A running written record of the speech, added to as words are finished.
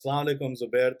Assalamu alaikum,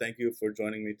 Zubair. Thank you for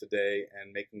joining me today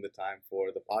and making the time for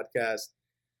the podcast.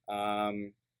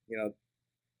 Um, you know,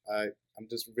 I, I'm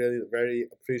just really very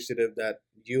appreciative that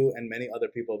you and many other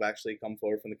people have actually come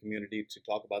forward from the community to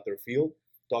talk about their field,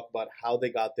 talk about how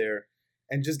they got there,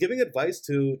 and just giving advice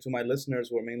to my listeners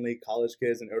who are mainly college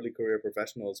kids and early career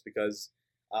professionals because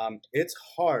it's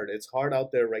hard. It's hard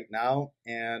out there right now,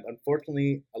 and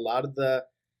unfortunately, a lot of the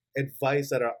advice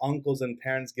that our uncles and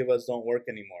parents give us don't work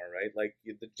anymore, right? Like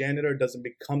the janitor doesn't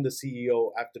become the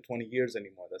CEO after 20 years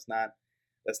anymore. That's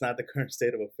not the current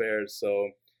state of affairs. So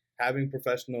having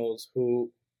professionals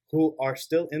who are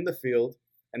still in the field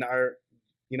and are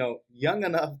young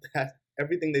enough that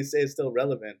everything they say is still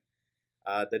relevant,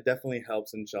 that definitely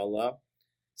helps, inshallah.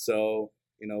 So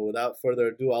without further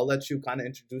ado, I'll let you kind of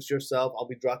introduce yourself. I'll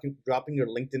be dropping your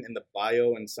LinkedIn in the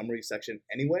bio and summary section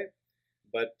anyway,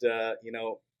 but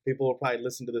people will probably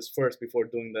listen to this first before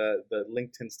doing the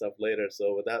LinkedIn stuff later.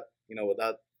 So without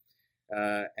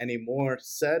any more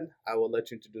said, I will let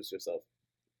you introduce yourself.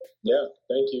 Yeah,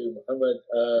 thank you, Mohammed.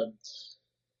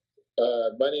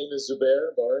 My name is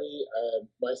Zubair Bari.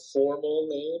 My formal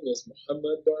name is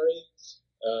Mohammed Bari.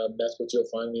 That's what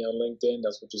you'll find me on LinkedIn.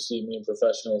 That's what you see me in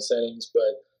professional settings.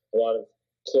 But a lot of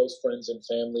close friends and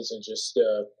families and just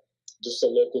a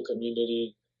local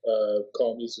community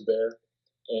call me Zubair,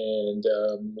 and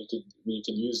we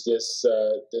could use this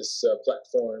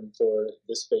platform for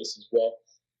this space as well.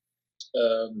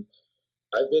 Um,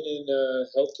 I've been in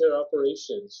healthcare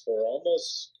operations for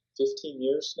almost 15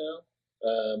 years now.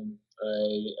 I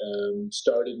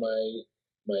started my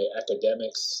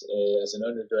academics as an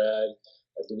undergrad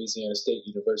at Louisiana State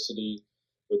University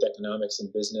with economics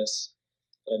and business,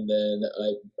 and then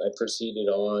I proceeded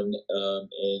on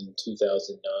in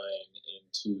 2009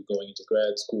 into going into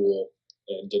grad school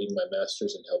and getting my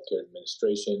master's in healthcare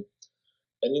administration,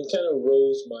 and then kind of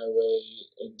rose my way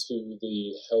into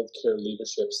the healthcare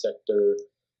leadership sector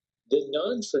the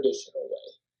non-traditional way,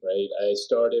 right? I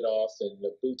started off in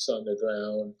the boots on the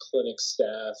ground, clinic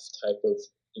staff type of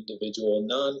individual,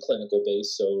 non-clinical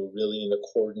based, so really in the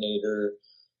coordinator,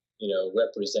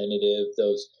 representative.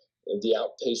 The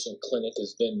outpatient clinic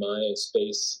has been my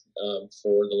space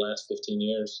for the last 15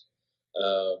 years,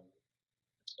 um,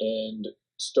 and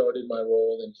started my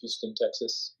role in Houston,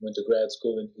 Texas. Went to grad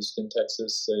school in Houston,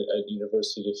 Texas, at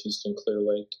University of Houston Clear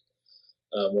Lake,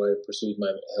 where I pursued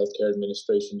my healthcare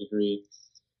administration degree,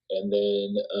 and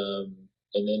then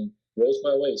rose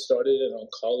my way. Started an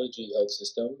oncology health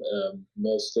system.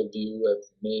 Most of you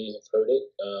may have heard it.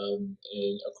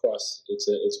 And across, it's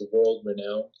a world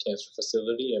renowned cancer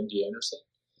facility, MD Anderson,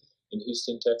 in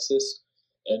Houston, Texas,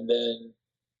 and then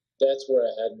that's where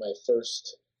I had my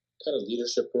first kind of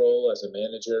leadership role as a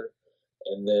manager,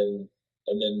 and then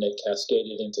they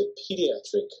cascaded into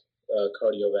pediatric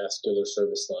cardiovascular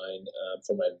service line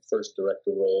for my first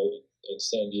director role in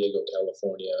San Diego,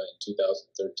 California in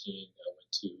 2013. I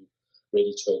went to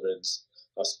Rady Children's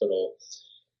Hospital.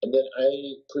 And then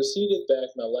I proceeded back.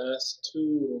 My last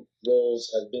two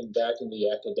roles have been back in the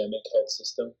academic health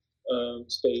system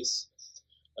space.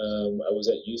 I was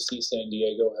at UC San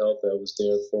Diego Health. I was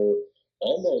there for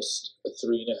almost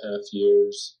 3.5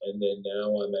 years. And then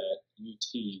now I'm at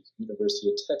UT, University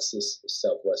of Texas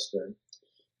Southwestern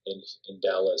in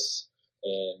Dallas,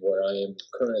 and where I am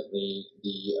currently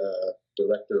the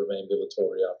director of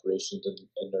ambulatory operations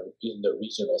in the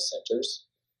regional centers.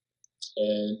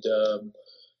 And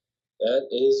that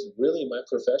is really my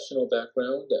professional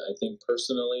background. I think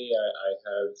personally,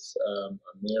 I'm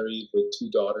married with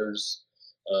two daughters,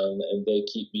 and they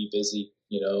keep me busy,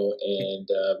 and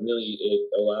really it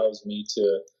allows me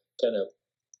to kind of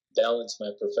balance my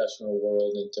professional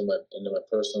world into my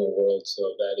personal world. So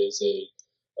that is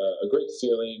a great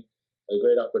feeling, a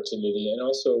great opportunity, and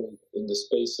also in the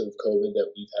space of COVID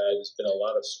that we've had, there's been a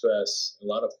lot of stress, a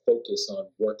lot of focus on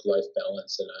work-life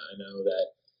balance, and I know that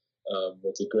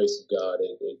with the grace of God,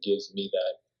 it gives me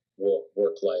that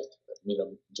work life,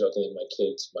 juggling my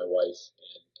kids, my wife,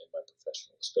 and my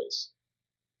professional space.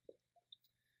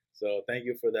 So thank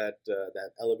you for that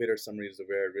elevator summary,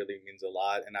 Zubair. It really means a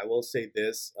lot. And I will say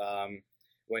this: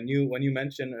 when you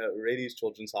mention Rady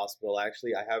Children's Hospital, I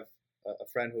have a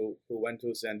friend who went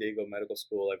to San Diego Medical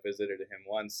School. I visited him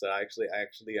once. I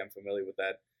actually am familiar with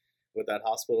that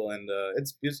hospital, and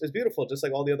it's beautiful, just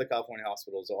like all the other California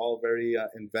hospitals. They're all very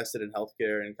invested in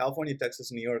healthcare. In California,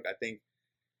 Texas, New York, I think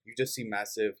you just see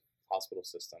massive hospital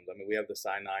systems. I mean, we have the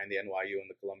Sinai and the NYU and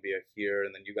the Columbia here,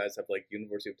 and then you guys have like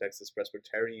University of Texas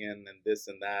Presbyterian and this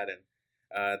and that,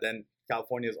 and then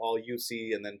California is all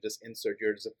UC, and then just insert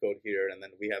your zip code here, and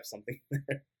then we have something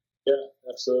there. Yeah,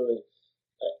 absolutely.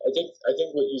 I think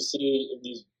what you see in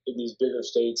these in these bigger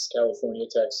states, California,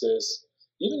 Texas,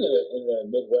 even in the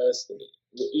Midwest,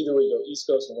 either we go East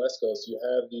Coast and West Coast, you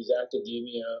have these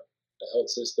academia health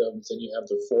systems, and you have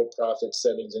the for-profit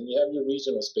settings, and you have your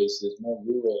regional spaces, more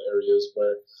rural areas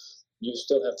where you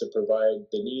still have to provide,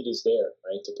 the need is there,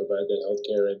 right, to provide that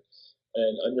healthcare,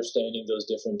 and understanding those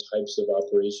different types of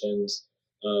operations.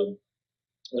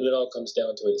 When it all comes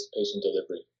down to it, it's patient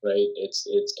delivery, right? It's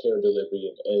care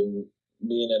delivery, and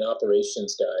being an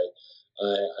operations guy,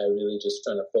 I really just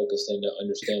trying to focus in to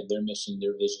understand their mission,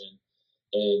 their vision,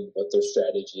 and what their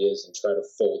strategy is, and try to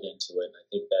fold into it. And I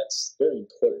think that's very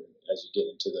important as you get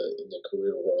into the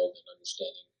career world, and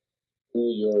understanding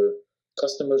who your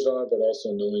customers are, but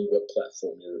also knowing what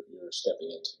platform you're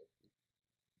stepping into.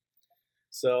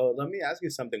 So let me ask you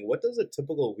something. What does a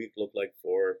typical week look like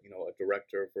for, a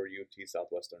director for UT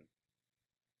Southwestern?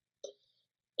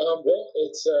 Well,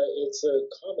 it's a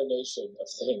combination of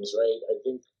things, right? I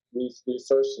think we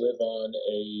first live on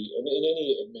in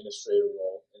any administrator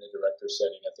role in a director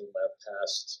setting. I think my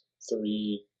past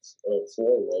three or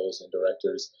four roles in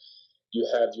directors, you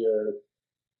have your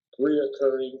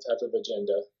reoccurring type of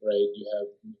agenda, right? You have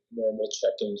normal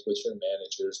check-ins with your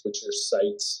managers, with your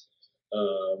sites,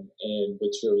 and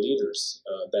with your leaders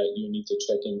that you need to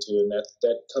check into, and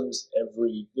that comes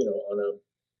every on a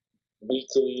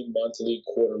weekly, monthly,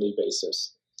 quarterly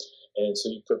basis, and so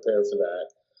you prepare for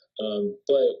that.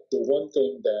 But the one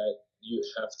thing that you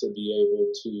have to be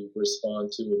able to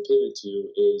respond to and pivot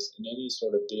to is, in any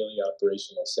sort of daily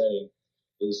operational setting,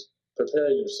 is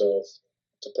preparing yourself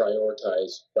to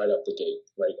prioritize right out the gate,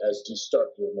 right? As you start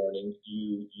your morning,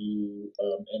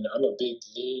 and I'm a big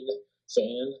lean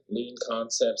fan, lean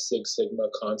concepts, Six Sigma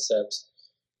concepts.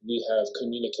 We have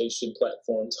communication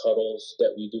platforms, huddles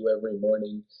that we do every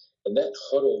morning, and that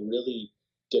huddle really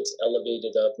gets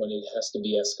elevated up when it has to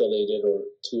be escalated, or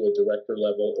to a director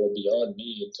level, or beyond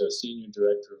me into a senior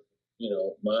director,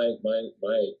 my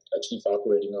chief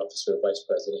operating officer, vice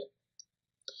president,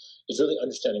 is really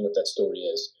understanding what that story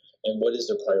is and what is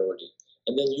their priority.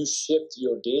 And then you shift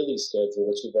your daily schedule,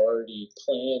 what you've already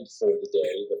planned for the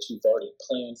day, what you've already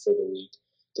planned for the week,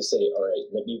 to say, all right,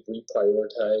 let me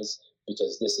reprioritize,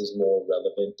 because this is more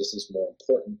relevant, this is more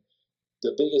important.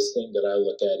 The biggest thing that I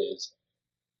look at is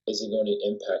it going to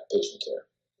impact patient care?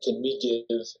 Can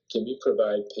we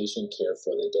provide patient care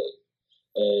for the day?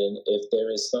 And if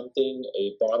there is something,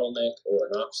 a bottleneck or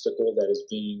an obstacle that is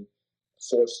being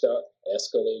forced up,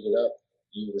 escalated up,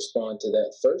 you respond to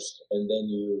that first, and then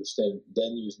you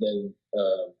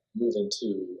move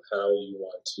into how you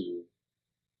want to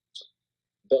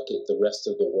bucket the rest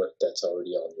of the work that's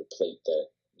already on your plate. That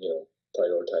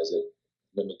prioritize it.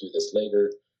 Let me do this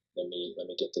later. Let me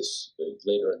get this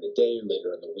later in the day,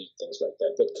 later in the week, things like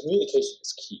that. But communication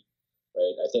is key,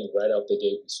 right? I think right out the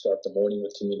gate, we start the morning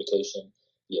with communication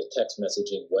via text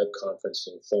messaging, web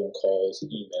conferencing, phone calls,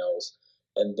 emails,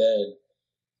 and then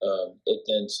it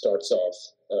then starts off.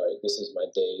 All right, this is my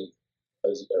day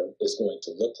is going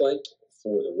to look like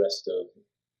for the rest of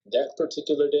that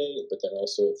particular day, but then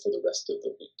also for the rest of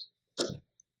the week.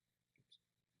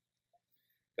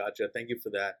 Gotcha. Thank you for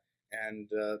that. And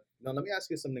now let me ask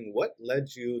you something. What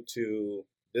led you to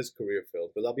this career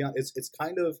field? Because I'll be honest,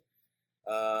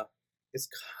 uh, it's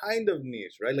kind of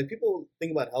niche, right? Like, people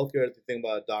think about healthcare, they think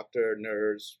about doctor,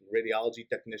 nurse, radiology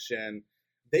technician.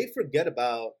 They forget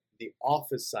about the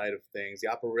office side of things, the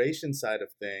operation side of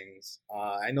things.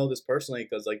 I know this personally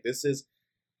because, like, this is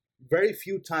very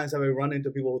few times have I run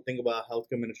into people who think about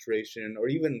healthcare administration, or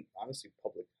even honestly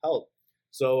public health.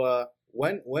 So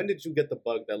when did you get the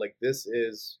bug that, like, this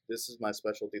is my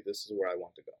specialty, this is where I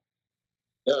want to go?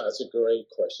 Yeah, that's a great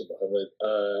question, Mohammed.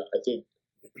 I think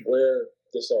where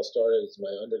this all started is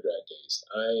my undergrad days.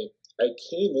 I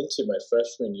came into my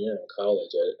freshman year in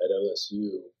college at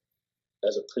LSU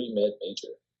as a pre-med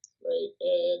major, right?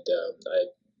 And I,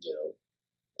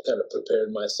 kind of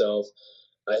prepared myself.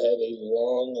 I have a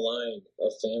long line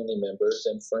of family members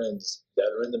and friends that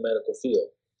are in the medical field,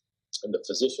 in the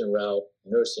physician route,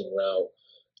 nursing route,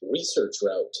 research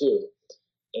route too.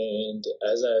 And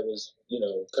as I was,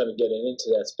 kind of getting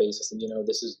into that space, I said,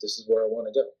 this is where I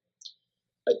want to go.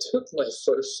 I took my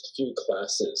first few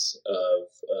classes of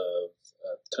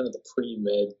kind of the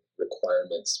pre-med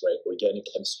requirements, right? Organic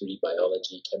chemistry,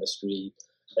 biology, chemistry,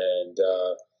 and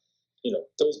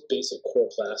those basic core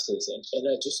classes, and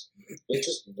it just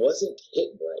wasn't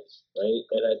hitting right?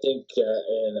 And I think,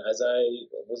 and as I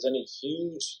was in a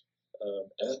huge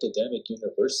academic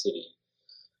university,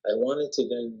 I wanted to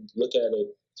then look at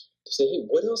it to say, hey,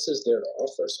 what else is there to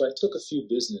offer? So I took a few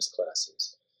business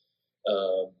classes,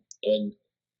 and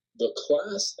the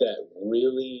class that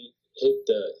really hit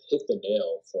the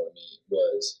nail for me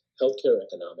was healthcare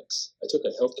economics. I took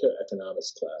a healthcare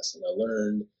economics class and I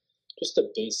learned just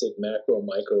the basic macro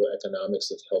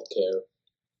microeconomics of healthcare,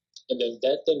 and then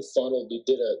that then funneled. We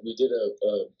did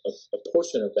a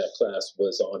portion of that class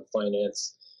was on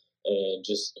finance and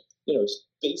just just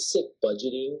basic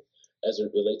budgeting as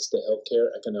it relates to healthcare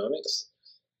economics.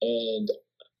 And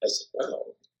I said, wow,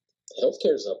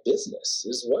 healthcare is a business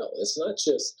as well. It's not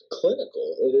just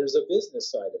clinical. There's a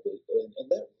business side of it, and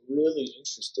that really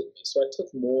interested me. So I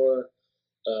took more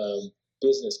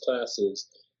business classes,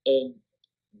 and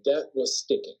that was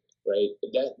sticking, right?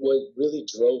 That what really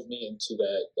drove me into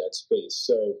that space.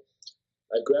 So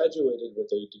I graduated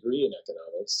with a degree in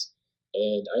economics,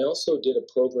 and I also did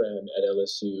a program at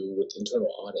LSU with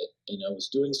internal audit, and I was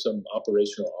doing some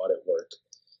operational audit work.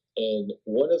 And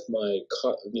one of my,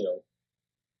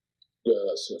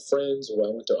 some friends who I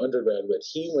went to undergrad with,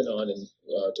 he went on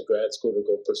to grad school to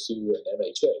go pursue an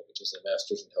MHA, which is a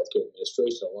Master's in Healthcare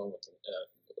Administration, along with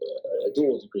a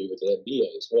dual degree with an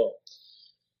MBA as well.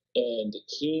 And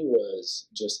he was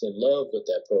just in love with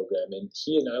that program, and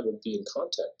he and I would be in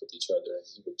contact with each other, and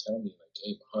he would tell me, like,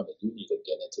 hey, Mohammed, you need to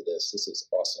get into this. This is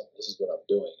awesome. This is what I'm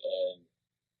doing. And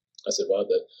I said, wow,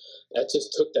 that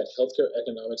just took that healthcare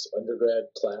economics undergrad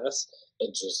class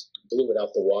and just blew it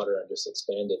out the water and just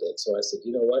expanded it. So I said,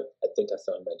 you know what? I think I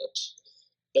found my niche.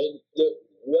 And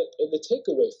the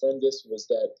takeaway from this was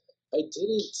that I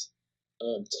didn't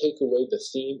take away the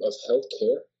theme of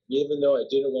healthcare. Even though I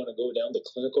didn't want to go down the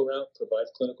clinical route, provide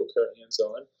clinical care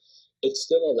hands-on, it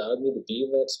still allowed me to be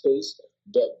in that space,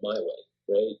 but my way,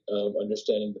 right?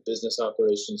 Understanding the business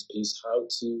operations piece, how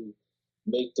to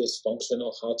make this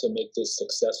functional, how to make this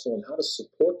successful, and how to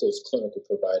support those clinical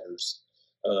providers,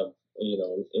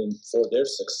 for their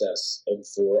success and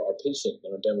for our patient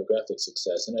and our demographic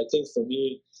success. And I think for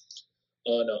me,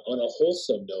 on a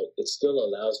wholesome note, it still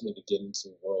allows me to get into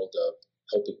the world of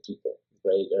helping people,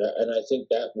 right? And I think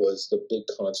that was the big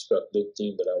construct, big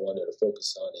theme that I wanted to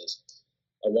focus on is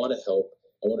I want to help.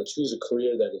 I want to choose a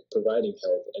career that is providing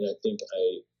help. And I think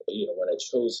when I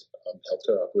chose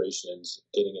healthcare operations,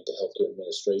 getting into healthcare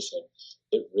administration,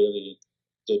 it really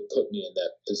did put me in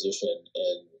that position.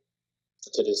 And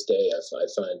to this day, I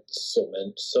find so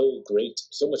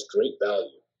much great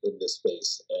value in this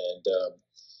space. And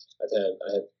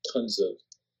I have tons of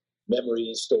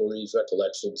memories, stories,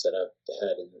 recollections that I've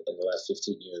had in the last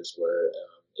 15 years where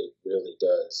it really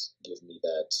does give me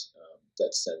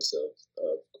that sense of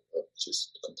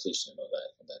just completion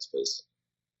on that space.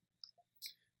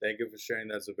 Thank you for sharing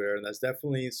that, Zubair. And that's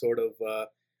definitely sort of,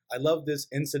 I love this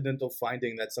incidental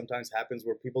finding that sometimes happens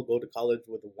where people go to college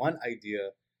with one idea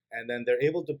and then they're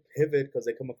able to pivot because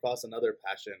they come across another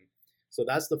passion. So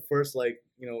that's the first,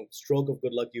 stroke of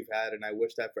good luck you've had. And I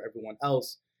wish that for everyone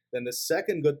else. Then the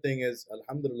second good thing is,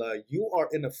 alhamdulillah, you are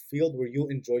in a field where you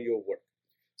enjoy your work.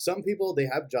 Some people, they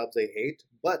have jobs they hate,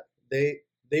 but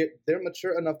they're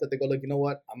mature enough that they go like, you know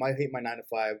what, I might hate my 9 to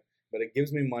 5, but it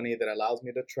gives me money that allows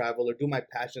me to travel or do my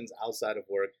passions outside of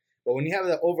work. But when you have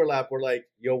that overlap where like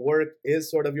your work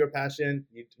is sort of your passion,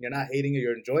 you're not hating it,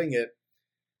 you're enjoying it.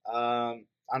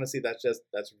 Honestly, that's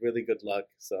really good luck.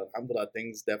 So alhamdulillah,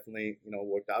 things definitely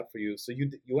worked out for you. So you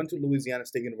went to Louisiana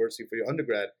State University for your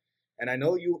undergrad, and I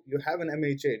know you have an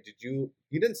MHA. You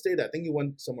didn't stay there? I think you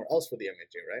went somewhere else for the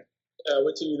MHA, right? I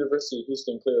went to University of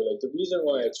Houston Clear Lake. The reason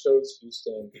why I chose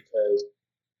Houston because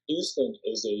Houston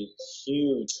is a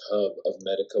huge hub of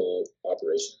medical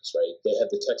operations, right? They have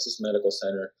the Texas Medical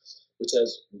Center, which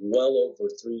has well over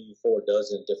 3-4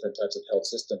 dozen different types of health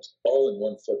systems, all in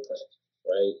one footprint,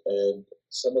 right? And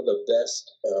some of the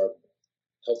best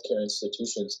healthcare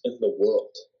institutions in the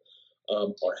world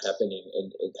are happening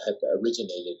and have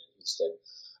originated in Houston.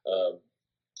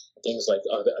 Things like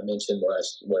I mentioned where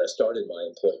I started my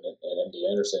employment at MD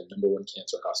Anderson, #1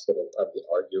 cancer hospital, probably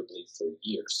arguably for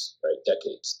years, right,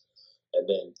 decades. And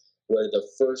then where the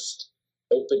first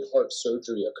open heart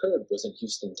surgery occurred was in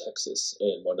Houston, Texas,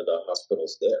 in one of the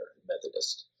hospitals there,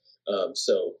 Methodist.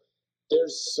 So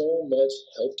there's so much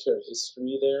healthcare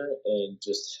history there and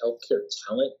just healthcare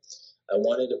talent. I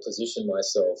wanted to position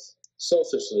myself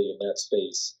selfishly in that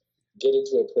space, get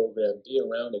into a program, be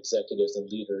around executives and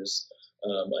leaders.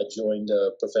 I joined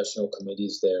professional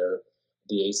committees there,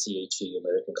 the ACHE,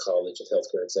 American College of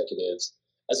Healthcare Executives,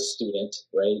 as a student,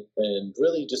 right? And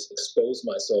really just exposed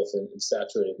myself and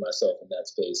saturated myself in that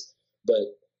space.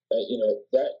 But,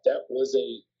 that was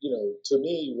to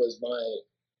me was my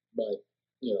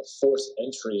forced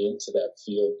entry into that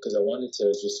field because I wanted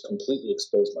to just completely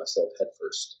expose myself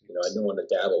headfirst. I didn't want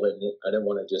to dabble in it. I didn't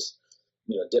want to just,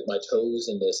 dip my toes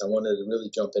in this. I wanted to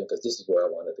really jump in because this is where I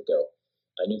wanted to go.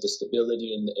 I knew the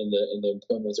stability in the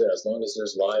employment there. As long as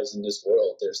there's lives in this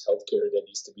world, there's healthcare that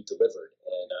needs to be delivered,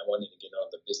 and I wanted to get on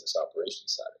the business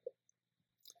operations side of it.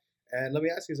 And let me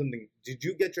ask you something. Did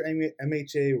you get your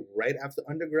MHA right after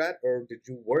undergrad, or did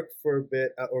you work for a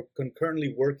bit, or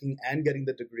concurrently working and getting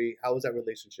the degree? How was that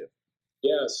relationship?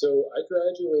 Yeah, so I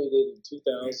graduated in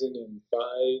 2005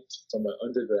 from my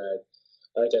undergrad.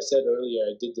 Like I said earlier,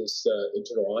 I did this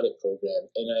internal audit program,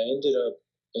 and I ended up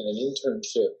in an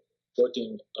internship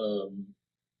working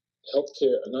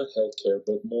healthcare, not healthcare,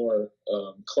 but more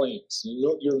claims.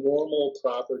 Your normal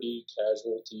property,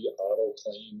 casualty, auto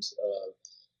claims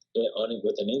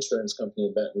with an insurance company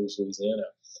in Baton Rouge, Louisiana.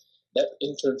 That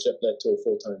internship led to a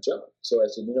full-time job. So I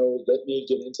said, let me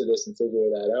get into this and figure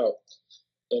that out.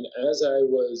 And as I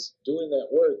was doing that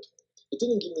work, it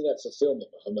didn't give me that fulfillment,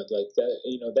 Mohammed. Like that,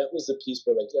 that was the piece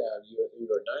where, like, yeah, you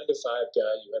were a 9-to-5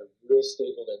 guy, you had a real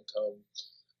stable income,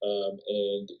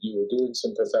 and you were doing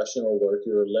some professional work.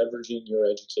 You were leveraging your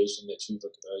education that you've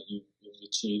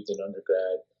achieved in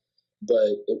undergrad,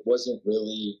 but it wasn't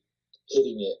really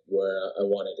hitting it where I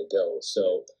wanted to go.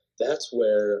 So that's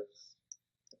where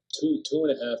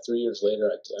 2.5, 3 years later,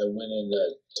 I went and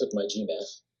took my GMAT,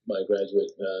 my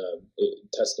graduate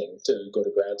testing to go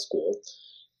to grad school,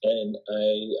 and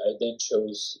I then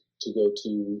chose to go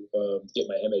to get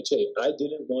my MHA. I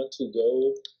didn't want to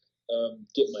go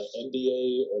get my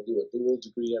MBA or do a dual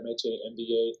degree MHA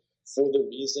MBA for the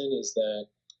reason is that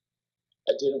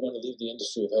I didn't want to leave the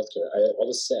industry of healthcare. I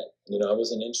was set. I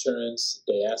was in insurance.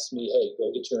 They asked me, "Hey,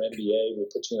 go get your MBA. We'll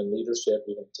put you in leadership.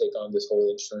 We're going to take on this whole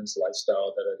insurance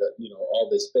lifestyle, all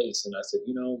this space." And I said,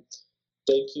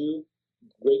 "Thank you.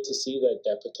 Great to see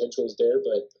that potential is there,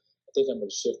 but I think I'm going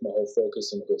to shift my whole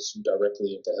focus and go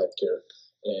directly into healthcare."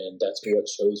 And that's what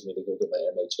chose me to go get my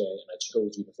MHA. And I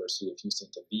chose University of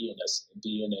Houston to be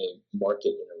in a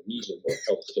market in a region where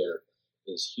healthcare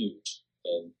is huge,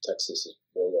 and Texas is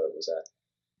where it was at.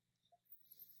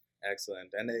 Excellent.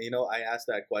 And I asked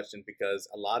that question because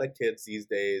a lot of kids these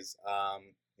days,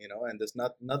 and there's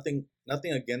nothing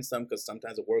against them because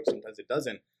sometimes it works, sometimes it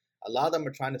doesn't. A lot of them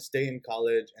are trying to stay in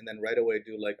college and then right away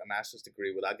do like a master's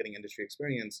degree without getting industry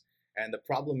experience. And the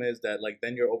problem is that like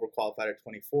then you're overqualified at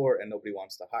 24 and nobody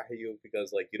wants to hire you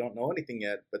because like you don't know anything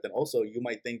yet. But then also you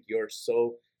might think you're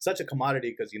such a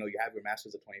commodity because you have your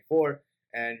master's at 24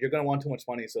 and you're gonna want too much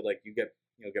money, so like you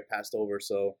get passed over.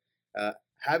 So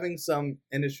having some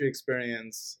industry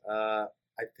experience, I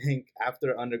think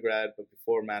after undergrad but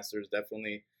before master's,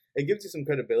 definitely it gives you some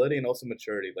credibility and also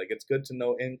maturity. Like it's good to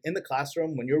know in the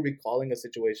classroom when you're recalling a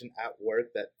situation at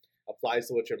work that applies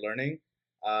to what you're learning.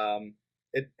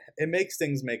 It makes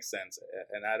things make sense,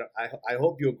 and I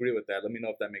hope you agree with that. Let me know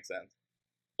if that makes sense.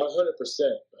 100%,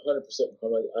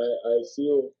 100%. I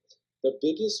feel the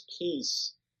biggest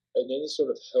piece in any sort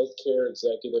of healthcare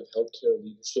executive, healthcare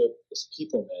leadership is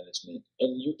people management.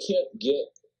 And you can't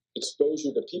get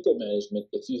exposure to people management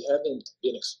if you haven't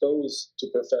been exposed to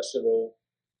professional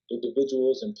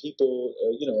individuals and people,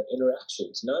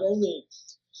 interactions. Not only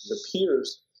your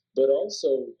peers, but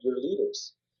also your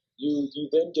leaders. You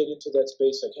then get into that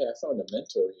space like, hey, I found a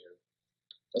mentor here.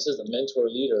 This is the mentor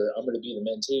leader. I'm going to be the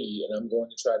mentee, and I'm going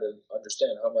to try to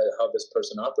understand how this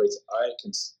person operates. I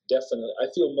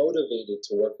feel motivated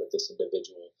to work with this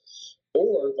individual,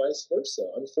 or vice versa.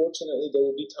 Unfortunately, there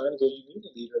will be times where you meet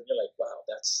a leader and you're like, wow,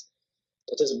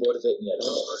 that doesn't motivate me at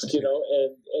all, and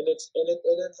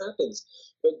it happens.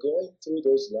 But going through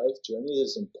those life journeys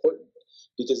is important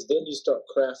because then you start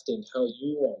crafting how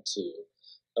you want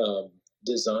to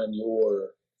design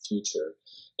your future.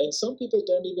 And some people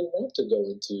don't even want to go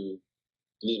into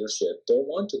leadership, don't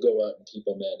want to go out and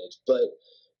people manage, but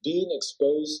being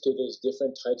exposed to those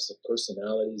different types of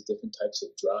personalities, different types of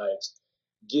drives,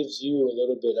 gives you a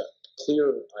little bit of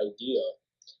clearer idea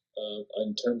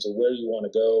in terms of where you want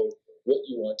to go, what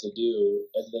you want to do,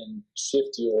 and then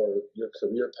shift your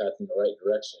career path in the right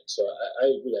direction. So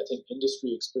I agree. I think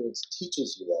industry experience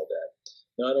teaches you all that.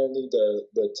 Not only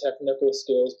the technical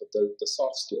skills, but the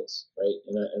soft skills, right?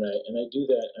 And I do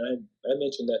that, and I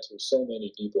mention that to so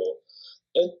many people.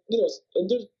 And and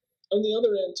there's on the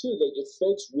other end too, like if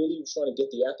folks really trying to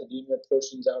get the academia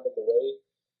portions out of the way,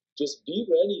 just be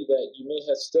ready that you may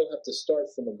still have to start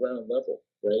from a ground level,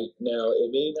 right? Now it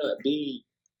may not be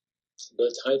the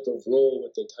type of role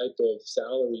with the type of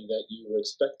salary that you were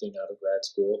expecting out of grad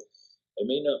school. It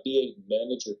may not be a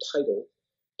manager title.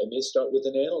 It may start with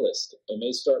an analyst. It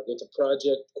may start with a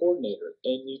project coordinator,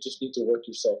 and you just need to work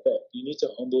yourself up. You need to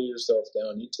humble yourself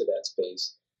down into that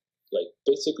space, like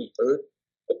basically earn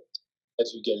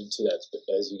as you get into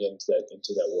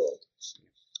that world.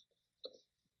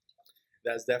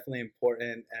 That's definitely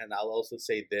important. And I'll also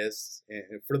say this,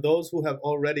 for those who have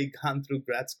already gone through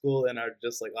grad school and are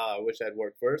just like, oh, I wish I'd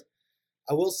worked first.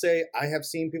 I will say I have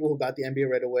seen people who got the MBA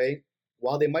right away.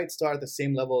 While they might start at the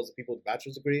same level as the people with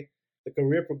bachelor's degree, the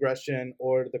career progression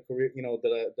or the career,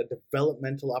 the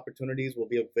developmental opportunities will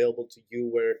be available to you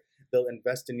where they'll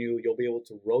invest in you. You'll be able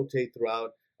to rotate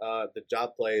throughout the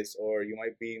job place, or you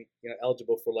might be,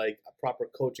 eligible for like a proper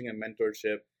coaching and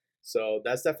mentorship. So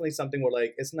that's definitely something where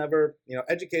like it's never,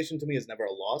 education to me is never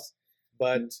a loss,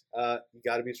 but you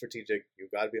got to be strategic. You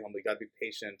got to be humble. You got to be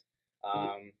patient.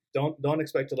 Don't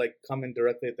expect to like come in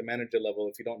directly at the manager level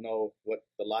if you don't know what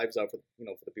the lives are for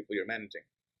the people you're managing.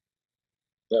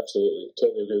 Absolutely,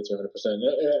 totally agree with you 100%.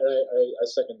 I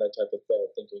second that type of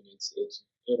thinking. It's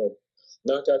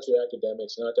knock out your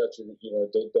academics, knock out your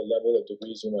the level of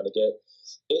degrees you want to get.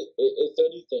 If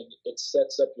anything, it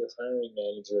sets up your hiring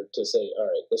manager to say, all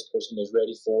right, this person is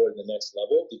ready for the next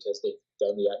level because they've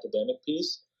done the academic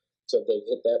piece. So if they've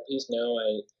hit that piece, now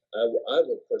I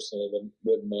would personally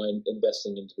would mind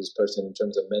investing into this person in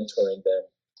terms of mentoring them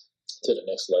to the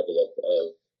next level of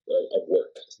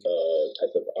work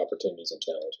type of opportunities and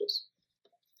challenges.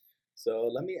 So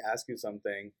let me ask you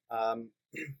something.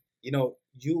 You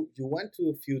went to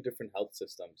a few different health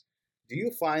systems. Do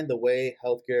you find the way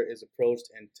healthcare is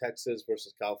approached in Texas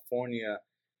versus California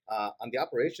on the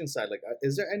operations side, like,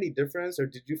 is there any difference, or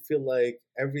did you feel like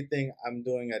everything I'm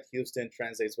doing at Houston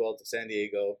translates well to San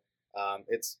Diego?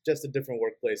 It's just a different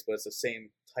workplace, but it's the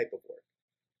same type of work.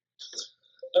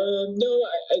 No,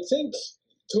 I think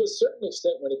to a certain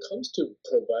extent, when it comes to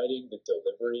providing the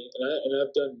delivery, and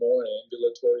I've done more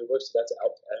ambulatory work, so that's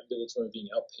ambulatory being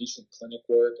outpatient clinic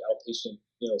work, outpatient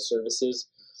services.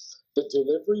 The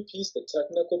delivery piece, the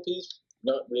technical piece,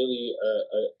 not really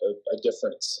a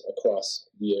difference across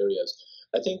the areas.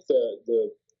 I think the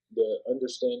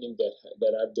understanding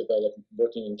that I've developed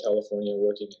working in California,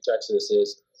 working in Texas,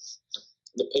 is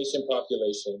the patient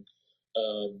population,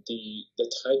 the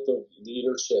type of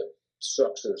leadership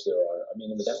structures there are. I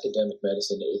mean, with academic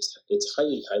medicine, it's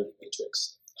highly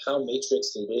matrixed. How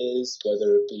matrixed it is,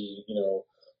 whether it be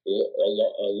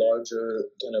a larger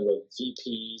kind of a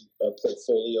VP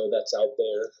portfolio that's out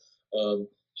there,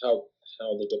 how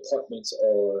the departments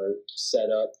are set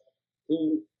up,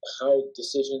 how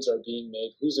decisions are being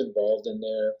made, who's involved in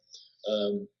there.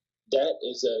 That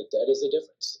is a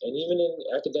difference, and even in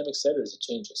academic centers, it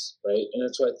changes, right?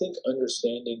 And so I think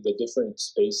understanding the different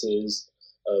spaces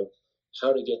of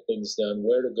how to get things done,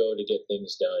 where to go to get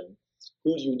things done,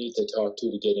 who do you need to talk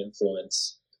to get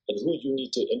influence, and who you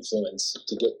need to influence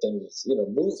to get things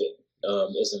moving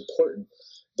is important.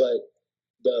 But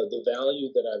the value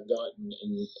that I've gotten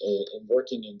in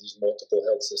working in these multiple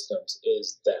health systems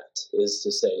is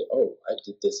to say, oh, I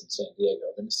did this in San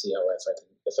Diego. Let me see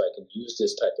if I can use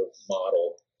this type of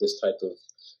model, this type of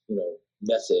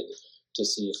method to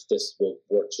see if this will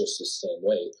work just the same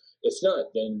way. If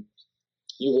not, then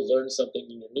you will learn something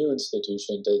in your new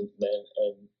institution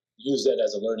and use that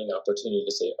as a learning opportunity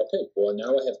to say, okay, well,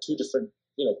 now I have two different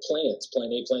plans,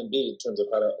 plan A, plan B, in terms of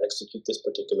how to execute this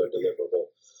particular deliverable.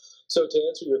 So to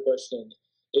answer your question,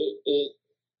 it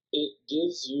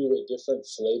gives you a different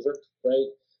flavor, right?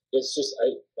 It's just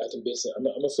I can basically I'm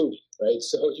a foodie, right?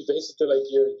 So you basically like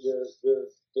your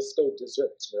let's go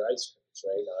desserts, your ice creams,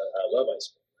 right? I love ice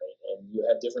cream, right? And you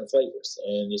have different flavors,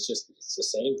 and it's the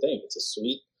same thing. It's a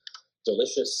sweet,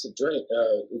 delicious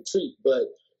treat,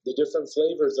 but the different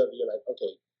flavors of you're like,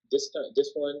 okay, this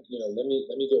one, let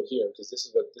me go here because this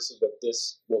is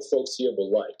what folks here will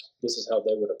like. This is how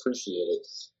they would appreciate it,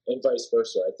 and vice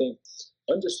versa. I think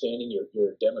understanding your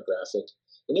demographic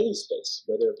in any space,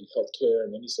 whether it be healthcare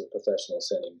in any sort of professional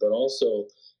setting, but also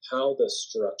how the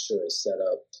structure is set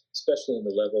up, especially in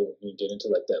the level when you get into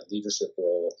like that leadership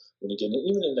role, when you get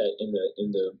even in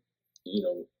the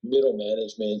middle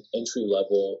management, entry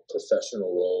level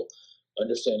professional role,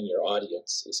 understanding your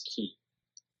audience is key.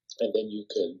 And then you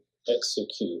can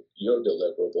execute your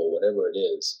deliverable, whatever it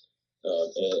is,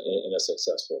 in a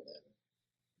successful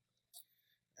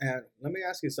manner. And let me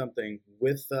ask you something.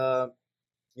 With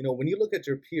when you look at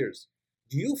your peers,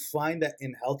 do you find that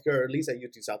in healthcare, or at least at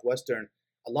UT Southwestern,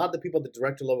 a lot of the people at the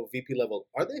director level, VP level,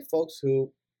 are they folks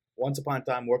who once upon a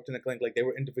time worked in a clinic, like they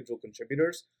were individual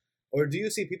contributors? Or do you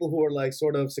see people who are like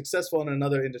sort of successful in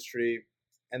another industry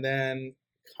and then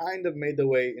kind of made their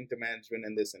way into management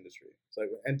in this industry? So,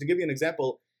 and to give you an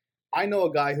example, I know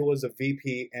a guy who was a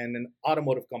VP in an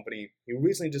automotive company. He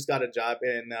recently just got a job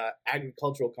in an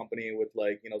agricultural company with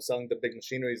selling the big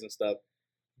machineries and stuff.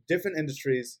 Different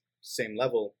industries, same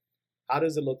level. how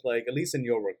does it look like, at least in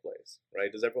your workplace,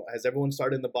 right? Has everyone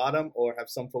started in the bottom, or have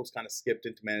some folks kind of skipped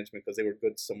into management because they were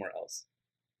good somewhere else?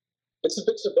 It's a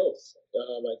mix of both.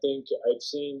 I think I've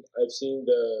seen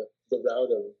the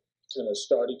route of kind of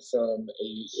starting from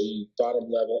a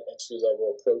bottom level, entry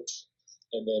level approach,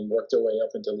 and then work their way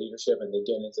up into leadership and then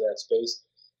get into that space.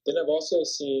 Then I've also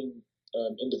seen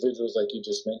individuals like you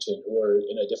just mentioned who are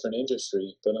in a different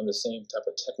industry but on the same type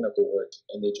of technical work,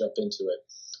 and they jump into it.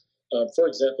 For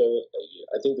example,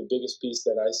 I think the biggest piece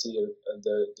that I see of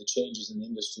the changes in the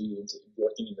industry into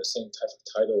working in the same type of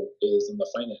title is in the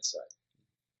finance side.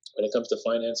 When it comes to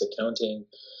finance, accounting,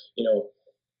 you know,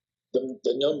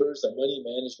 the numbers, the money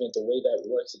management, the way that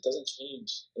works, it doesn't change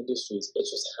industries.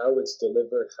 It's just how it's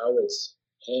delivered, how it's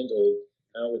handled,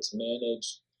 how it's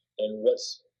managed, and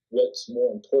what's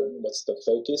more important, what's the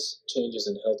focus,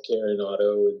 changes in healthcare and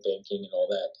auto and banking and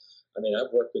all that. I mean,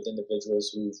 I've worked with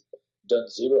individuals who've done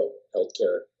zero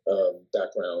healthcare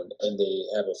background, and they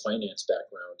have a finance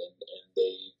background, and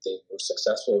they were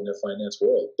successful in their finance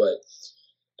world. But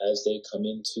as they come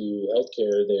into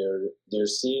healthcare, they're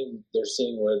seeing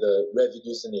where the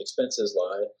revenues and the expenses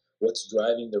lie, what's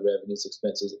driving the revenues,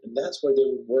 expenses, and that's where they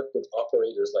would work with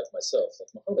operators like myself.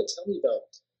 Like, Mohammed, tell me about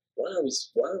why are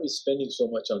we spending so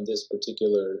much on this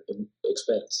particular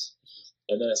expense?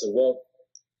 And then I said, well,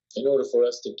 in order for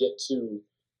us to get to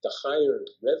the higher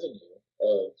revenue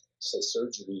of, say,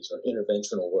 surgeries or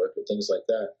interventional work or things like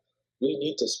that, we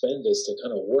need to spend this to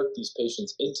kind of work these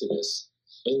patients into this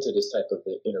type of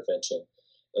intervention,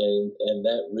 and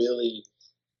that really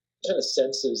kind of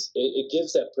senses it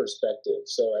gives that perspective.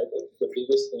 So I think the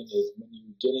biggest thing is when you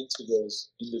get into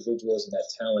those individuals and that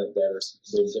talent that are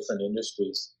in different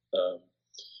industries,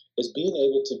 is being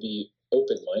able to be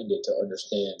open-minded to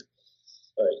understand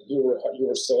you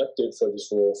were selected for this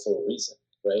role for a reason,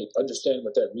 right? Understand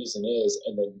what that reason is,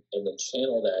 and then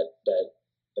channel that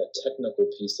technical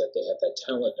piece that they have, that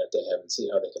talent that they have, and see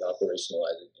how they can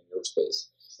operationalize it in your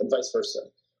space, and vice versa,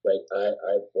 right?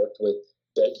 I've worked with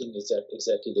banking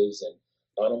executives and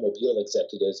automobile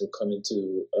executives who come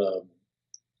into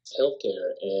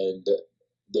healthcare, and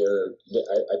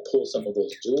I pull some of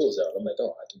those jewels out. I'm like,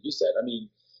 oh, I can use that. I mean,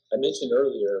 I mentioned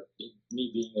earlier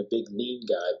me being a big lean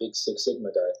guy, big Six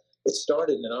Sigma guy. It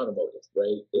started in automotive,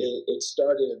 right? It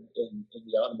started in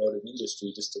the automotive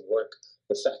industry just to work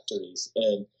the factories,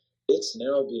 and it's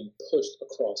now being pushed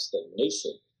across the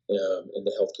nation in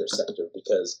the healthcare sector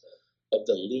because of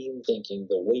the lean thinking,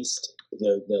 the waste,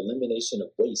 the elimination of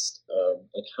waste,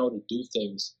 and how to do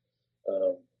things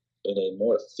in a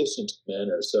more efficient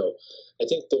manner. So I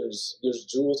think there's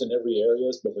jewels in every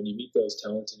area, but when you meet those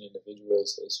talented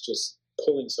individuals, it's just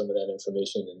pulling some of that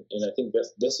information, and I think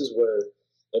this is where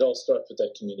it all starts with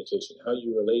that communication, how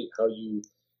you relate, how you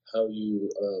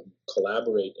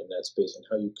collaborate in that space, and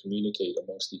how you communicate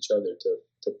amongst each other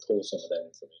to pull some of that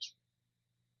information.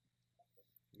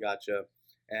 Gotcha.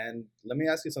 And let me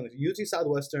ask you something. UT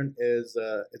Southwestern is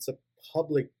it's a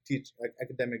public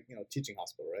academic teaching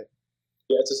hospital, right?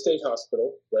 Yeah, it's a state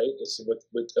hospital, right? It's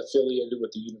affiliated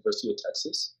with the University of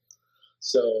Texas.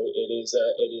 So it is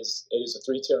a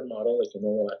three-tier model, like your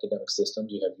normal academic system.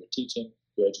 You have your teaching,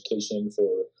 your education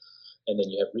and then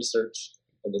you have research,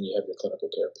 and then you have your clinical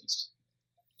care piece.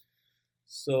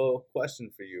 So,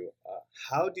 question for you: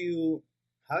 how do you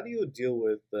deal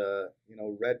with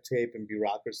red tape and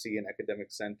bureaucracy in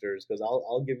academic centers? Because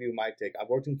I'll give you my take. I've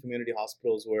worked in community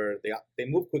hospitals where they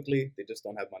move quickly, they just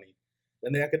don't have money.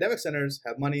 Then the academic centers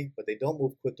have money, but they don't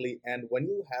move quickly. And when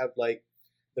you have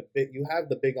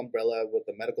the big umbrella with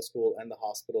the medical school and the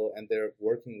hospital, and they're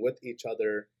working with each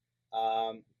other,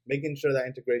 making sure that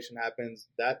integration happens.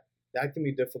 That can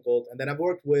be difficult. And then I've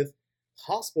worked with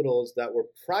hospitals that were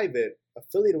private,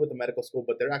 affiliated with the medical school,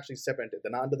 but they're actually separate.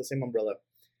 They're not under the same umbrella.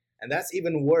 And that's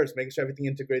even worse, making sure everything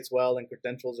integrates well and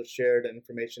credentials are shared and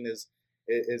information is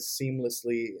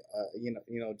seamlessly,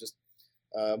 just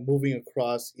moving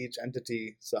across each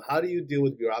entity. So how do you deal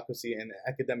with bureaucracy in an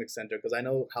academic center? Because I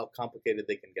know how complicated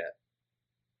they can get.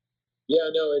 Yeah,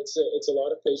 no, it's a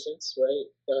lot of patience, right?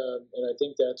 And I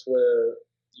think that's where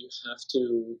you have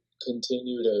to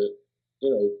continue to,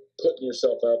 put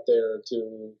yourself out there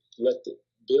to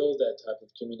build that type of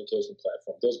communication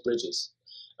platform, those bridges.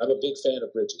 I'm a big fan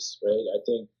of bridges, right? I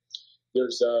think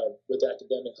there's with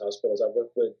academic hospitals, I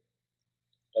work with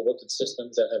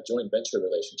systems that have joint venture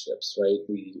relationships, right?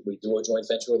 We do a joint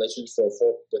venture relationship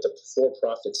with a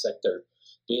for-profit sector,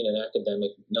 being an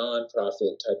academic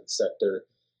nonprofit type of sector.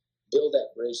 Build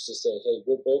that bridge to say, hey,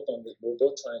 we're both trying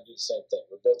to do the same thing.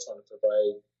 We're both trying to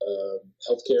provide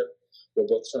healthcare. We're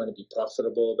both trying to be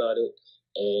profitable about it,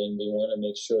 and we want to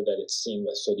make sure that it's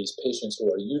seamless. So these patients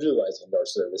who are utilizing our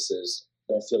services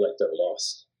don't feel like they're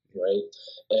lost, right?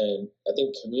 And I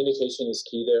think communication is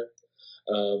key there.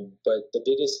 But the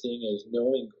biggest thing is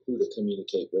knowing who to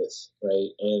communicate with,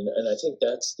 right? And I think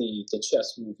that's the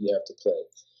chess move you have to play,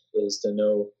 is to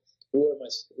know who are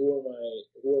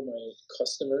my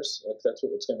customers. Like that's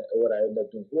what I end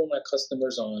up doing. Who are my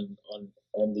customers on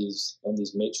these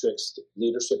matrix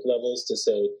leadership levels, to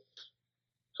say,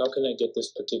 how can I get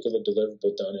this particular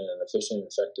deliverable done in an efficient and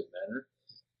effective manner?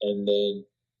 And then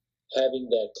having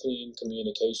that clean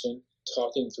communication,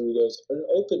 talking through those, an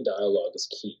open dialogue is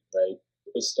key, right?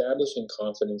 Establishing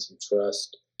confidence and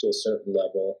trust to a certain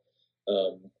level,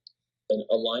 and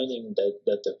aligning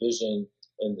that the vision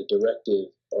and the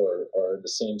directive are in the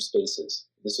same spaces.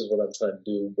 This is what I'm trying to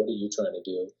do. What are you trying to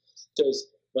do? Because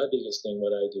my biggest thing,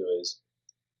 what I do is,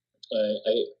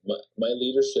 my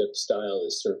leadership style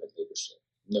is servant leadership,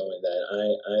 knowing that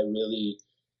I really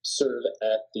serve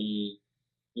at the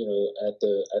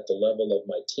at the level of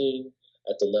my team,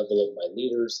 at the level of my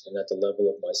leaders, and at the level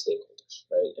of my stakeholders,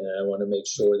 right? And I want to make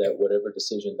sure that whatever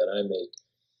decision that I make,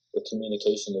 the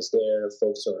communication is there,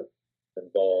 folks are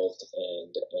involved,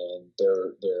 and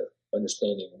they're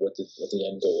understanding what the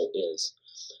end goal is.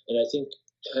 And I think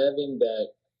having that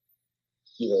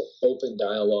open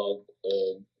dialogue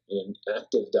and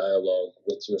active dialogue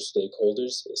with your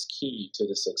stakeholders is key to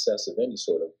the success of any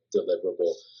sort of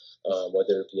deliverable,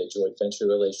 whether it be a joint venture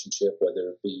relationship, whether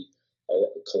it be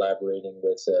collaborating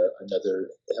with another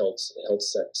health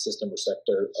system or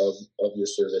sector of your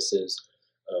services.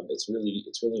 It's really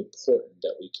important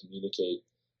that we communicate,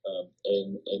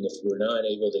 and if we're not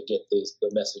able to get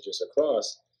the messages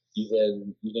across, you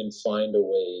then find a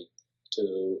way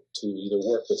to either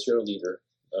work with your leader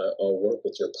or work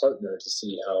with your partner to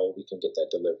see how we can get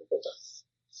that deliverable done.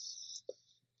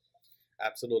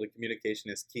 Absolutely,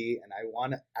 communication is key, and I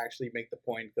want to actually make the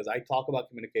point, because I talk about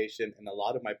communication in a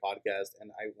lot of my podcasts,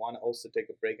 and I want to also take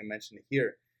a break and mention it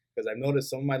here, because I've noticed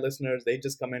some of my listeners, they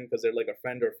just come in because they're like a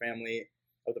friend or family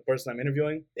of the person I'm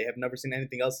interviewing. They have never seen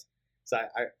anything else. So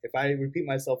if I repeat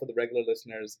myself with the regular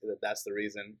listeners, that's the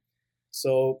reason.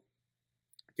 So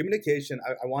communication,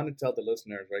 I want to tell the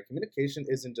listeners, right? Communication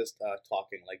isn't just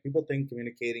talking. Like, people think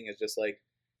communicating is just like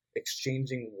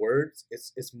exchanging words.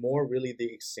 It's more really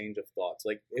the exchange of thoughts.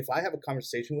 Like, if I have a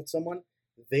conversation with someone,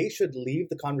 they should leave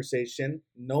the conversation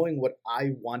knowing what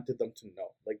I wanted them to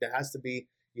know. Like, there has to be,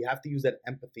 you have to use that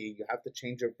empathy. You have to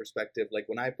change your perspective. Like,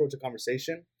 when I approach a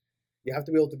conversation, you have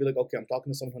to be able to be like, okay, I'm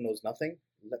talking to someone who knows nothing.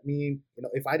 Let me,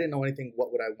 if I didn't know anything,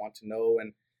 what would I want to know?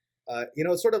 And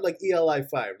it's sort of like ELI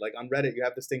 5. Like, on Reddit, you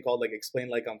have this thing called like explain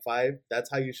like I'm 5.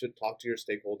 That's how you should talk to your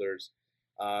stakeholders.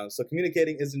 So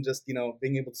communicating isn't just,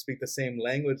 being able to speak the same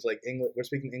language, like English. We're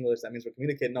speaking English, that means we're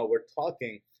communicating. No, we're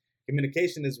talking.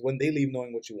 Communication is when they leave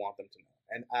knowing what you want them to know.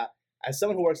 And as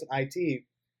someone who works in IT,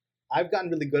 I've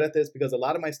gotten really good at this because a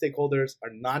lot of my stakeholders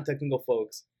are non-technical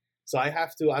folks. So I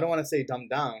don't want to say dumb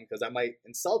down because I might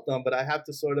insult them, but I have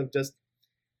to sort of just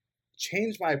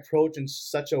change my approach in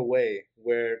such a way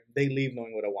where they leave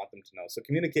knowing what I want them to know. So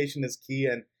communication is key,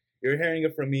 and you're hearing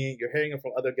it from me. You're hearing it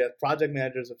from other guests. Project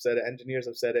managers have said it. Engineers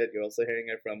have said it. You're also hearing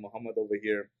it from Mohammed over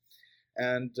here.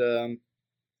 And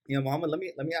Mohammed, let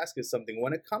me ask you something.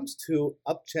 When it comes to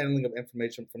up-channeling of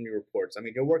information from your reports, I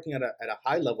mean, you're working at a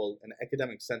high level in an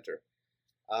academic center.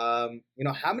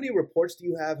 How many reports do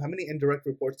you have? How many indirect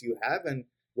reports do you have? And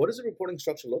what does the reporting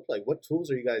structure look like? What tools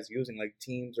are you guys using, like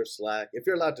Teams or Slack, if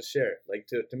you're allowed to share, like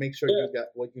to make sure you got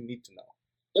what you need to know?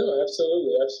 No,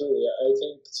 absolutely. I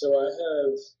think so. I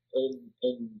have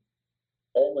in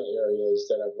all my areas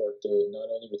that I've worked in, not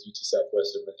only with UT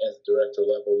Southwestern, but at the director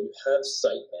level, you have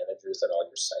site managers at all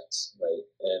your sites, right?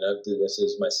 And this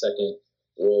is my second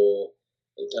role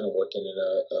kind of working in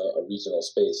a regional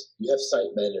space. You have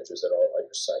site managers at all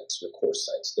your sites, your core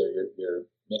sites. You're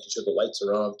making sure the lights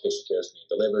are on, patient care is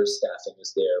being delivered, staffing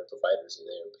is there, providers are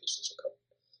there, patients are coming.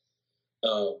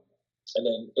 And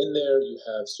then in there you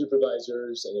have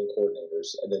supervisors and then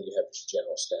coordinators, and then you have just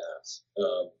general staff.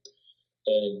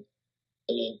 And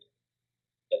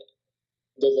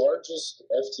the largest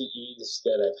FTEs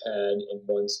that I've had in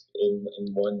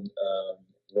one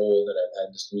role that I've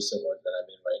had, this recent one that I'm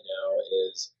in right now,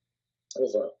 is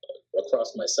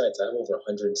across my sites. I have over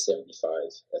 175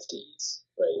 FTEs.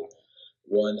 Right,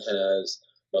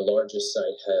 my largest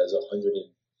site has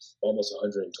almost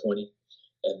 120,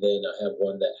 and then I have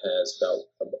one that has about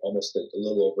almost a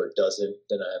little over a dozen.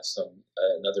 Then I have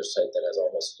another site that has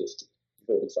almost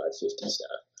 45, 50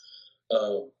 staff.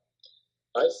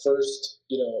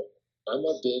 I'm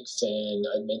a big fan.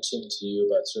 I mentioned to you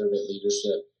about servant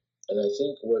leadership, and I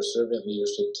think where servant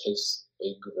leadership takes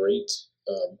a great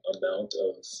amount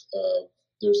of,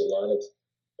 there's a lot of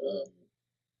um,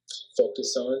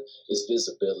 focus on is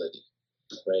visibility,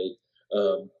 right?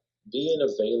 Being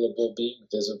available, being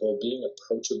visible, being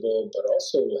approachable, but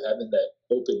also having that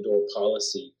open door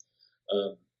policy.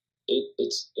 Um,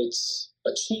 it's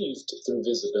achieved through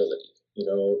visibility. You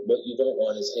know, what you don't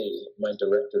want is, hey, my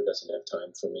director doesn't have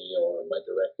time for me, or my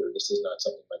director, this is not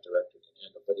something my director can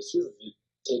handle. But if you're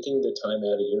taking the time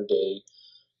out of your day,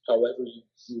 however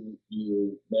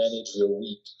you manage your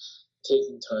week,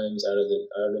 taking times out of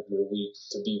your week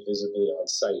to be visibly on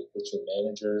site with your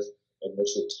manager and with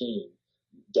your team,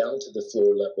 down to the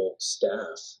floor level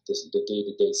staff, the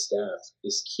day-to-day staff,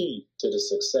 is key to the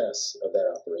success of that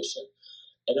operation.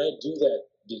 And I do that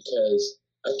because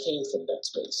I came from that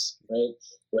space, right?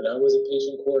 When I was a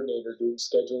patient coordinator doing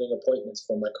scheduling appointments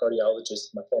for my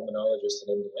cardiologist, my pulmonologist,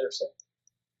 and MD Anderson,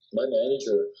 my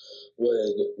manager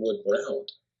would round,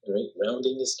 right?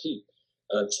 Rounding is key.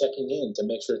 Checking in to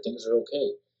make sure things are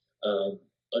okay.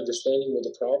 Understanding where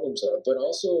the problems are, but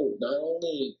also not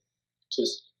only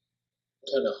just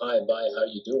kind of hi, bye, how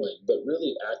you doing, but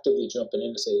really actively jumping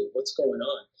in to say, what's going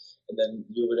on? And then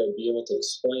you would be able to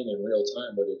explain in real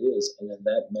time what it is, and then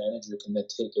that manager can then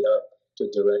take it up to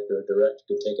director, director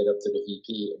can take it up to the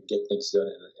VP and get things done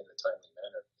in a timely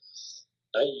manner.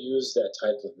 I use that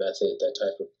type of method, that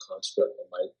type of construct in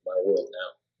my world now,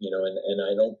 you know, and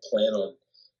I don't plan on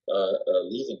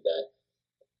leaving that.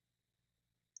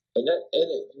 And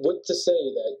what to say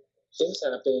that things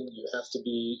happen, you have to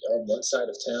be on one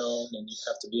side of town and you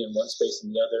have to be in one space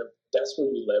and the other. That's where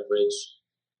you leverage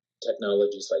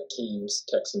technologies like Teams,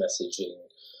 text messaging,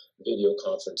 video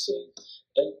conferencing.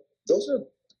 And those are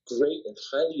great and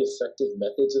highly effective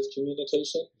methods of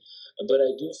communication. But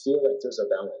I do feel like there's a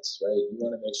balance, right? You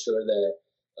want to make sure that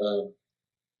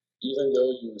even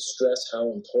though you stress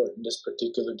how important this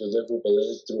particular deliverable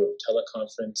is through a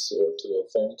teleconference or to a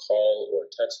phone call or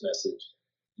a text message,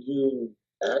 you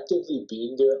actively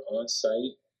being there on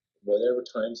site, whatever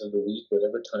times of the week,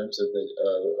 whatever times of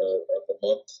the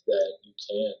month that you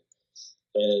can,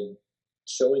 and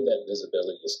showing that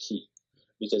visibility is key,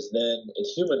 because then it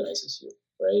humanizes you,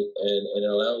 right? And it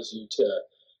allows you to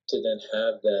then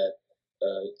have that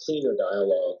cleaner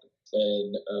dialogue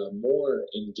and more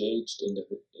engaged in the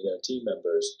team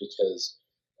members, because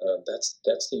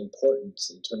that's the importance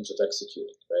in terms of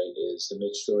executing, right? Is to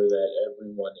make sure that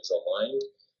everyone is aligned.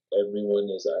 Everyone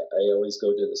is. I always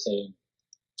go to the same.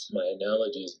 My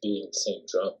analogy is beating the same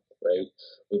drum, right?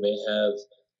 We may have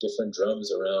different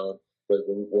drums around, but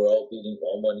we're all beating.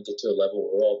 I want to get to a level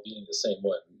where we're all beating the same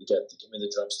one. You got to give me the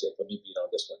drumstick. Let me beat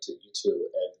on this one too. You too,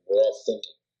 and we're all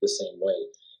thinking the same way.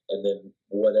 And then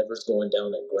whatever's going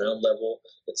down at ground level,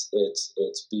 it's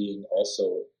being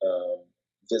also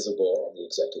visible on the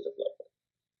executive level.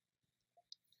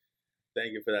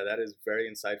 Thank you for that. That is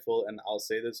very insightful. And I'll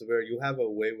say this, Zubair, you have a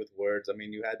way with words. I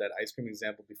mean, you had that ice cream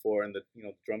example before and the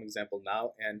drum example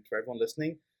now. And for everyone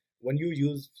listening, when you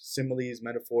use similes,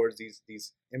 metaphors,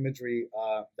 these imagery,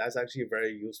 that's actually a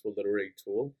very useful literary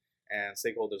tool, and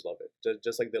stakeholders love it.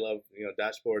 Just like they love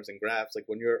dashboards and graphs. Like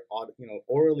when you're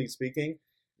orally speaking,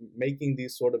 making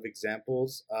these sort of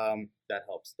examples, that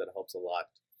helps. That helps a lot.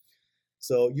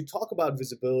 So you talk about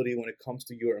visibility when it comes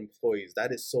to your employees.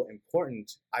 That is so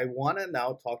important. I want to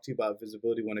now talk to you about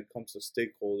visibility when it comes to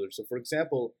stakeholders. So for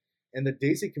example, in the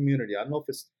Daisy community, I don't know if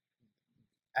it's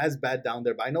as bad down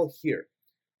there, but I know here,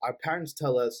 our parents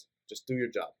tell us, just do your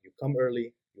job. You come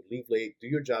early, you leave late, do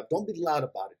your job. Don't be loud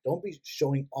about it. Don't be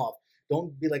showing off.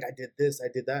 Don't be like, I did this, I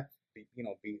did that.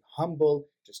 Be humble.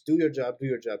 Just do your job, do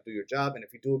your job, do your job. And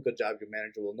if you do a good job, your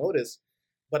manager will notice.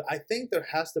 But I think there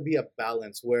has to be a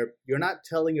balance where you're not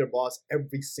telling your boss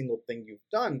every single thing you've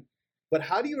done, but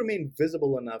how do you remain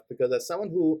visible enough? Because as someone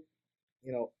who,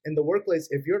 in the workplace,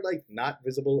 if you're like not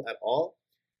visible at all,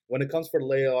 when it comes for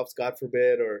layoffs, God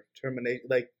forbid, or terminate,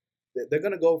 like they're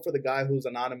gonna go for the guy who's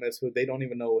anonymous, who they don't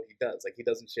even know what he does. Like he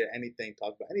doesn't share anything,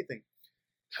 talk about anything.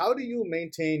 How do you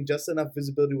maintain just enough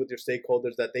visibility with your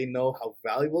stakeholders that they know how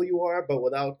valuable you are, but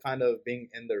without kind of being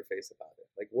in their face about it?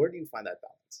 Like, where do you find that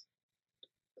balance?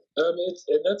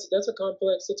 That's a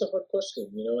complex. It's a hard question.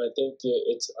 I think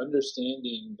it's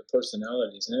understanding the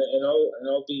personalities, and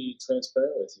I'll be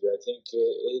transparent with you. I think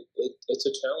it's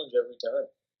a challenge every time,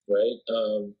 right?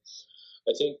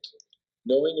 I think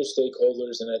knowing your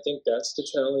stakeholders, and I think that's the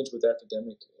challenge with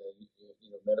academic,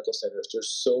 medical centers.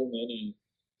 There's so many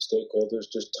stakeholders.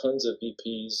 There's tons of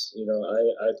VPs.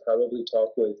 I probably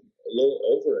talk with a little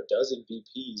over a dozen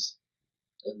VPs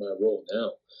in my role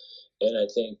now. And I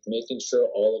think making sure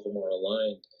all of them are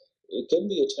aligned, it can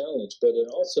be a challenge, but it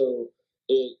also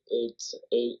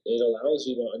it allows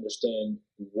you to understand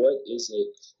what is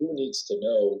it, who needs to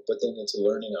know, but then it's a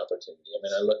learning opportunity. I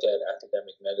mean, I look at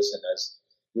academic medicine as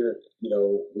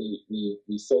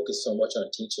we focus so much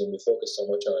on teaching, we focus so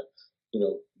much on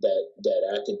that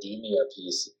academia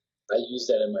piece. I use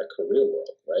that in my career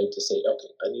world, right? To say,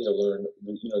 okay, I need to learn.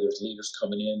 There's leaders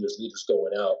coming in, there's leaders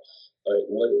going out. All right,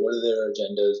 what are their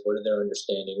agendas? What are their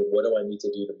understanding? What do I need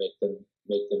to do to make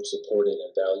them supported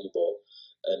and valuable?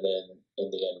 And then in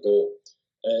the end goal,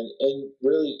 and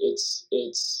really, it's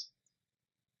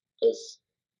if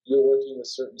you're working with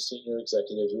certain senior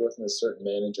executives, you're working with certain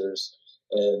managers,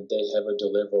 and they have a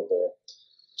deliverable,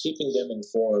 keeping them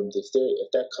informed. If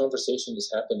that conversation is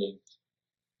happening,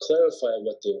 clarify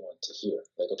what they want to hear.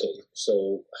 Like, okay,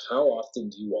 so how often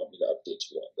do you want me to update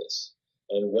you on this?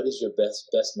 And what is your best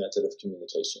method of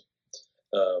communication?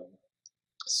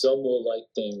 Some will like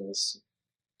things,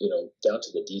 down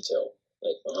to the detail.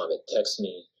 Like, Mohammed, text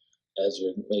me as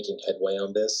you're making headway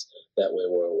on this. That way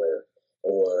we're aware.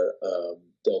 Or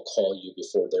they'll call you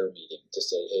before their meeting to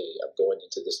say, hey, I'm going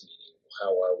into this meeting.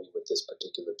 How are we with this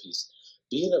particular piece?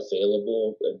 Being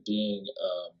available and being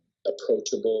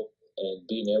approachable and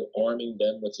arming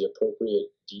them with the appropriate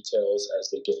details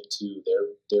as they get into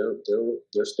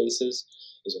their spaces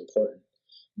is important.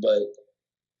 But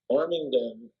arming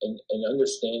them and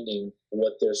understanding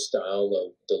what their style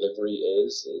of delivery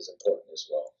is important as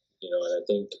well. And I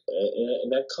think,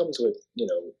 and that comes with,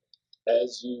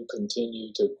 as you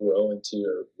continue to grow into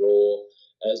your role,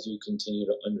 as you continue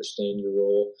to understand your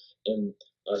role. And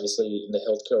obviously in the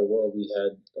healthcare world, we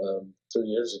had 3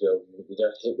 years ago, we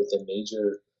got hit with a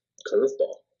major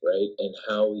curveball, right? And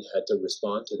how we had to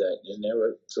respond to that. And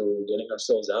never we're getting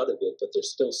ourselves out of it, but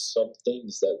there's still some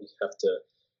things that we have to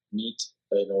meet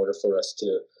in order for us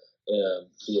to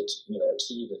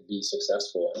achieve and be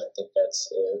successful. And I think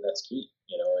that's key,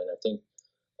 and I think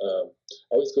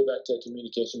always go back to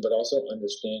communication, but also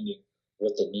understanding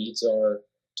what the needs are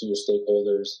to your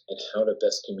stakeholders and how to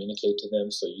best communicate to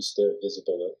them so you stay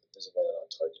visible and on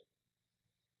target.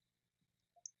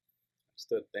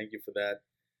 Understood. Thank you for that.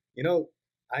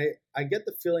 I get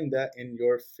the feeling that in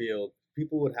your field,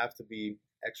 people would have to be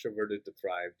extroverted to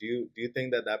thrive. Do you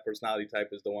think that personality type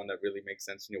is the one that really makes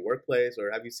sense in your workplace,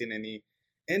 or have you seen any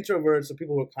introverts or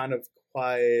people who are kind of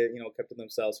quiet, kept to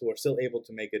themselves, who are still able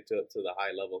to make it to the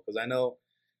high level? Because I know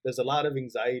there's a lot of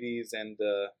anxieties and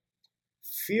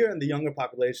fear in the younger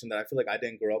population that I feel like I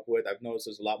didn't grow up with. I've noticed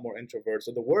there's a lot more introverts,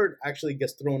 so the word actually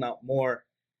gets thrown out more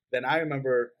than I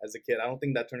remember as a kid. I don't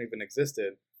think that term even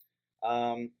existed.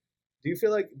 Um, do you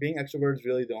feel like being extrovert is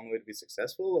really the only way to be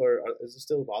successful, or is it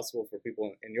still possible for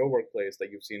people in your workplace that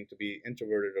you've seen to be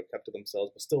introverted or kept to themselves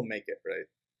but still make it, right?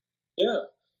 Yeah.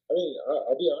 I mean,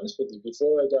 I'll be honest with you.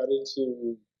 Before I got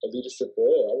into a leadership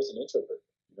role, I was an introvert.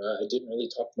 I didn't really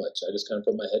talk much. I just kind of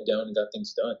put my head down and got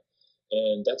things done.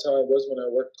 And that's how I was when I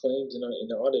worked claims in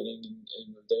auditing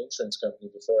in the insurance company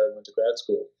before I went to grad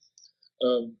school.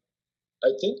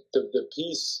 I think the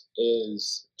piece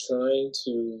is trying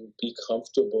to be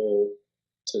comfortable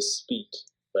to speak,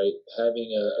 right?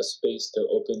 Having a space to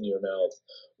open your mouth,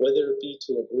 whether it be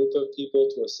to a group of people,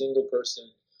 to a single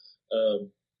person.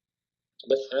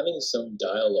 But having some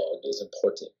dialogue is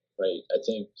important, right? I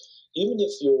think even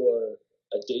if you're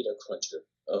a data cruncher,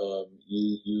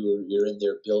 you're in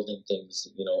there building things,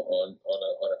 on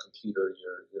a computer.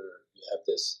 You have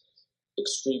this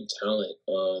extreme talent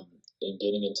in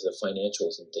getting into the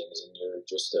financials and things, and you're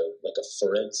just like a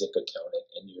forensic accountant,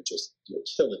 and you're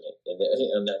killing it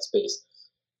in that space.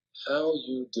 How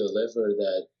you deliver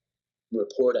that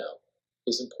report out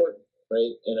is important,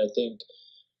 right? And I think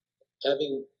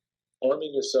having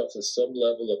arming yourself with some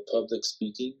level of public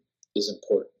speaking is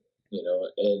important,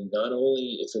 and not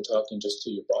only if you're talking just to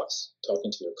your boss,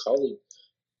 talking to your colleague,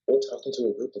 or talking to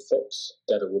a group of folks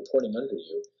that are reporting under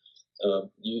you.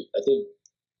 I think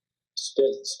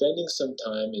spending some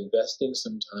time, investing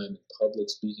some time in public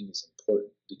speaking is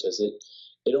important because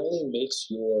it only makes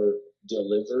your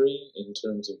delivery in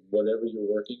terms of whatever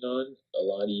you're working on a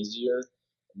lot easier,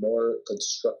 more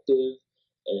constructive,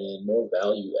 and more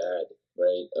value add,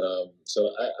 right?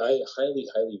 So I highly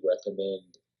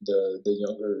recommend the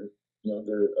younger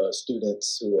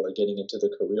students who are getting into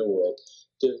the career world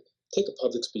to take a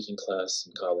public speaking class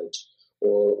in college,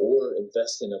 or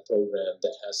invest in a program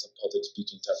that has some public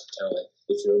speaking type of talent.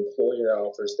 If your employer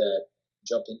offers that,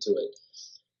 jump into it.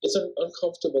 It's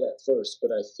uncomfortable at first,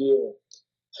 but I feel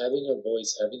having a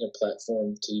voice, having a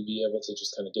platform to be able to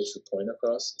just kind of get your point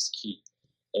across is key.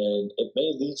 And it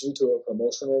may lead you to a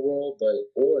promotional role,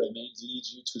 or it may lead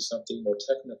you to something more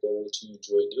technical, which you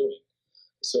enjoy doing.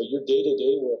 So your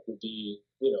day-to-day work would be,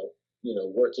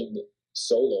 working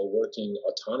solo, working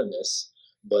autonomous,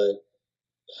 but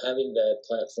having that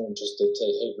platform just to say,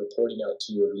 hey, reporting out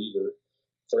to your leader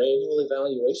for annual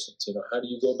evaluations. How do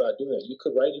you go about doing that? You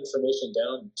could write information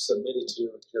down, submit it to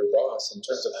your boss in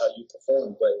terms of how you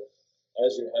perform, but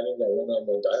as you're having that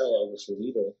one-on-one dialogue with your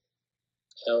leader,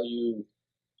 how you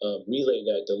relay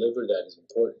that, deliver that is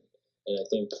important. And I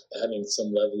think having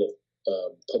some level of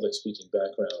public speaking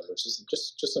background, or just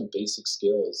some basic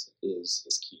skills,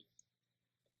 is key.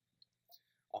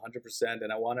 100%.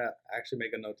 And I want to actually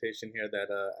make a notation here that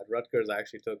at Rutgers, I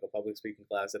actually took a public speaking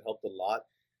class. It helped a lot.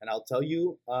 And I'll tell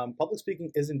you, public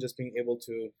speaking isn't just being able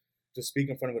to speak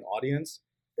in front of an audience.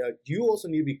 You also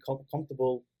need to be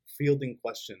comfortable fielding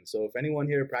questions. So if anyone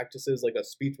here practices like a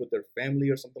speech with their family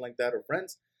or something like that, or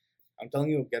friends, I'm telling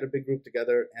you, get a big group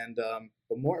together. And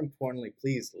but more importantly,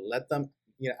 please let them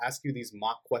ask you these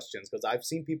mock questions, because I've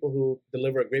seen people who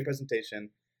deliver a great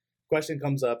presentation. Question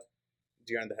comes up,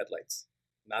 deer in the headlights.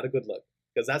 Not a good look,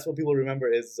 because that's what people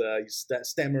remember is you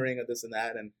stammering or this and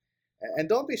that. And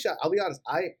don't be shy. I'll be honest.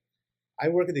 I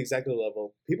work at the executive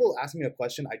level. People ask me a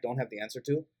question I don't have the answer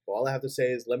to. But all I have to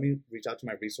say is, let me reach out to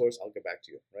my resource. I'll get back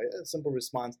to you. Right? A simple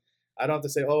response. I don't have to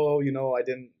say, oh, I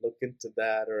didn't look into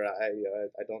that, or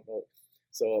I don't know.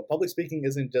 So public speaking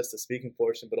isn't just the speaking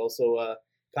portion, but also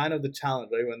kind of the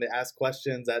challenge, right? When they ask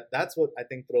questions, that's what I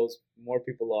think throws more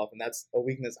people off, and that's a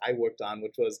weakness I worked on,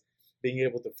 which was being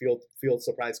able to field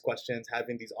surprise questions,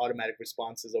 having these automatic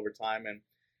responses over time. And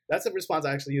that's a response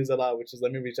I actually use a lot, which is,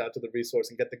 let me reach out to the resource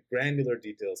and get the granular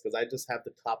details, because I just have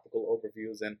the topical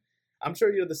overviews. And I'm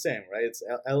sure you're the same, right? It's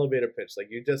elevator pitch. Like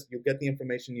you get the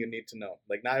information you need to know.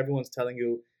 Like not everyone's telling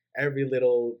you every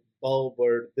little bulb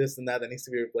or this and that needs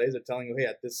to be replaced. They're telling you, hey,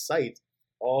 at this site,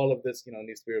 all of this,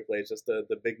 needs to be replaced. Just the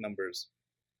big numbers.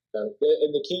 And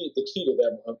the key to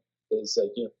that is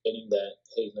getting that,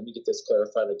 hey, let me get this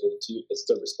clarified and get it to you. It's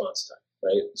the response time,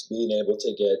 right? It's being able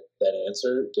to get that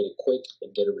answer, get it quick,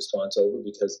 and get a response over,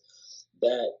 because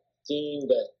that theme,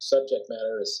 that subject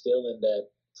matter is still in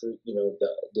that,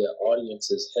 the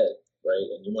audience's head, right?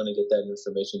 And you want to get that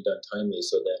information done timely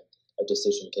so that a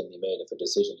decision can be made if a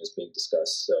decision is being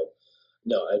discussed. So,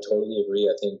 no, I totally agree.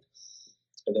 I think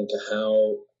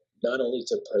how not only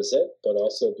to present, but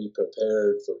also be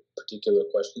prepared for particular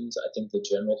questions. I think the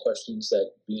general questions,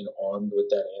 that being armed with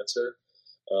that answer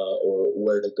or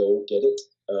where to go get it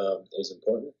is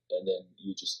important. And then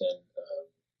you just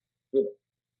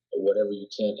whatever you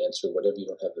can't answer, whatever you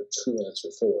don't have the true answer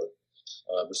for,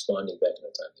 responding back in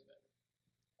a timely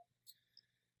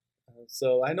manner.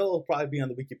 So I know it'll probably be on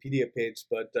the Wikipedia page,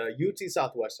 but UT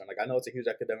Southwestern, like I know it's a huge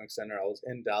academic center. I was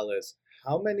in Dallas.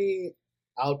 How many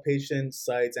outpatient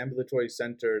sites, ambulatory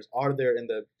centers are there in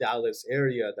the Dallas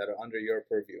area that are under your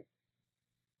purview?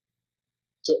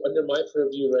 So under my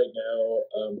purview right now,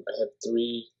 I have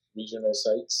 3 regional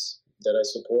sites that I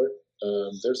support.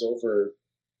 There's over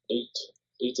 8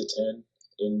 to 10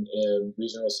 in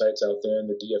regional sites out there in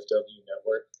the DFW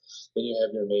network. Then you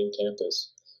have your main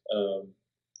campus.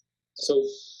 So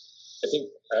I think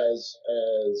as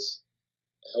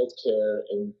healthcare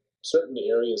in certain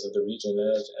areas of the region,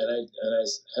 and I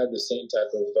had the same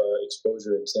type of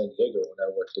exposure in San Diego when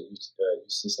I worked at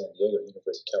UC San Diego,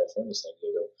 University of California, San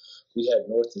Diego. We had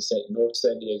North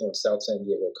San Diego and South San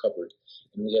Diego covered,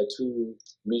 and we had 2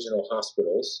 regional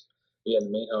hospitals. We had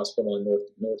the main hospital in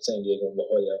North San Diego in La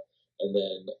Jolla, and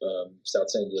then South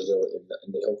San Diego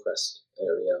in the Hillcrest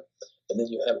area. And then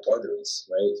you have arteries,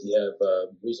 right? You have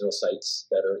regional sites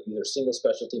that are either single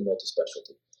specialty,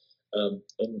 multi-specialty. And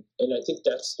I think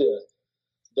that's the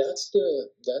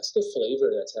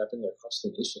flavor that's happening across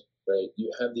the nation, right? You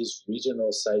have these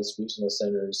regional sites, regional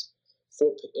centers,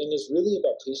 and it's really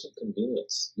about patient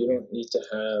convenience. You don't need to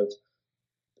have,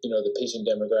 the patient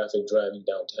demographic driving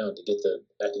downtown to get the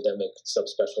academic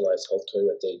subspecialized healthcare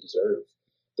that they deserve.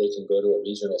 They can go to a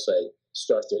regional site,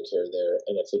 start their care there,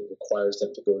 and if it requires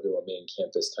them to go to a main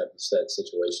campus type of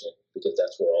situation, because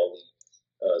that's where all the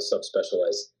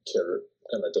subspecialized care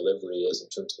kind of delivery is in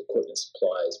terms of equipment,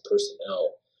 supplies,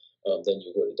 personnel, then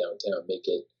you go to downtown, make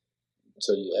it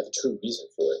so you have a true reason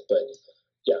for it. But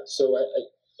yeah, so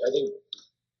I think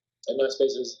in my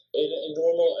spaces, in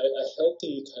normal, a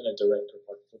healthy kind of director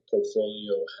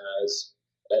portfolio has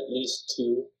at least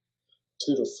two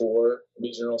to 4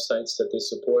 regional sites that they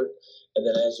support. And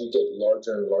then as you get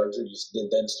larger and larger, you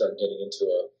then start getting into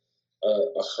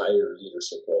a higher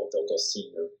leadership role. They'll go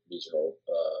senior regional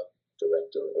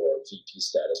director or VP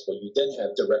status, where you then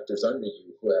have directors under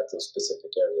you who have those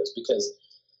specific areas. Because,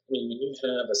 when you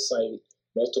have a site,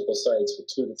 multiple sites with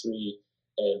 2 to 3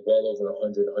 and well over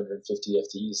 100, 150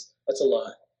 FTEs, that's a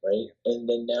lot. right? And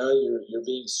then now you're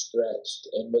being stretched,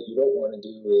 and what you don't want to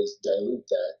do is dilute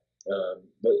that.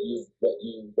 What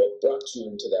brought you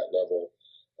into that level,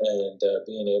 and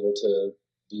being able to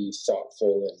be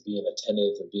thoughtful and being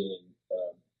attentive and being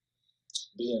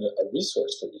a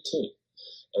resource for your team.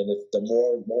 And if the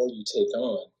more you take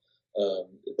on,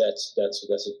 it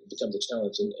becomes a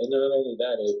challenge. And not only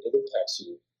that, it impacts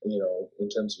you, in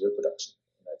terms of your production.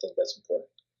 And I think that's important.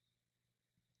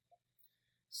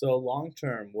 So long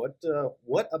term, what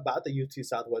about the UT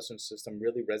Southwestern system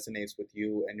really resonates with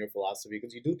you and your philosophy?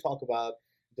 Because you do talk about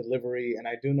delivery, and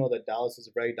I do know that Dallas is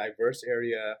a very diverse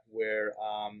area where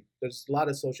there's a lot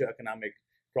of socioeconomic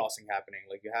crossing happening.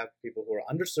 Like you have people who are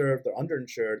underserved or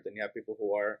underinsured, then you have people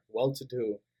who are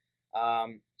well-to-do.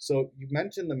 So you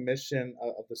mentioned the mission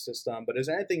of the system, but is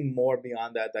there anything more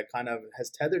beyond that that kind of has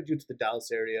tethered you to the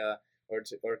Dallas area or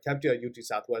kept you at UT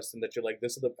Southwestern that you're like,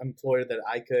 this is the employer that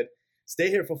I could stay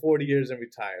here for 40 years and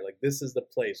retire. Like this is the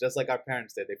place, just like our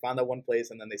parents did. They found that one place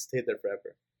and then they stayed there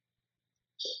forever.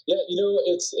 Yeah,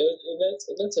 that's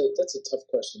a tough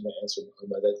question to answer,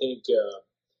 Muhammad. I think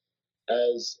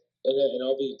as and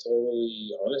I'll be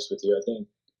totally honest with you. I think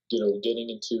getting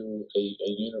into a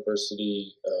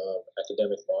university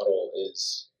academic model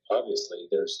is obviously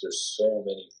there's so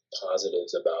many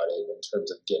positives about it in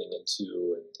terms of getting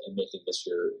into and making this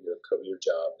your career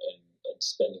job and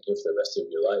spending here for the rest of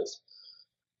your life.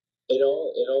 It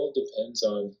all depends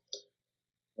on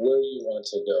where you want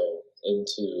to go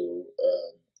into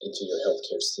your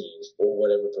healthcare scene or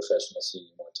whatever professional scene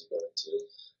you want to go into.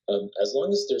 As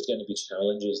long as there's going to be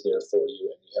challenges there for you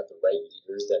and you have the right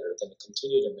leaders that are going to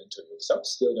continue to mentor you, because I'm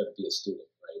still going to be a student,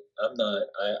 right? I'm not,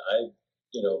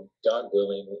 God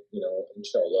willing,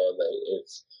 inshallah, like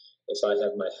if I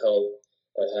have my health,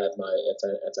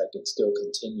 if I can still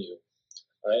continue,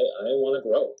 I want to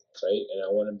grow, right? And I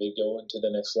want to be going to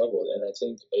the next level. And I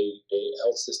think a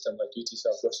health system like UT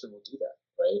Southwestern will do that,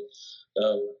 right?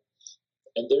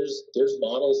 And there's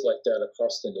models like that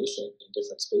across the nation in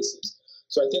different spaces.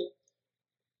 So I think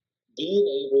being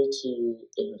able to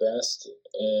invest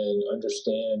and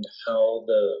understand how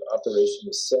the operation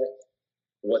is set,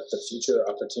 what the future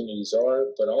opportunities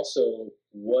are, but also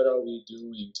what are we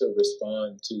doing to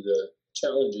respond to the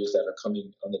challenges that are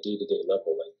coming on the day-to-day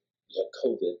level. Like we had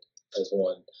COVID as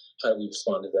one. How we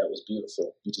responded to that was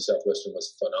beautiful. UT Southwestern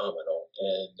was phenomenal,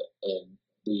 and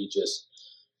we just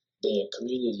the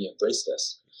community embraced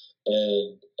us,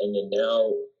 and then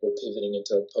now we're pivoting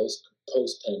into a post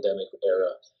pandemic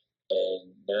era,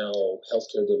 and now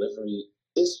healthcare delivery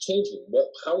is changing.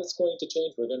 How it's going to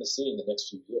change, we're going to see in the next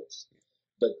few years.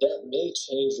 But that may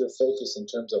change your focus in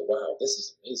terms of, wow, this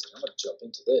is amazing. I'm going to jump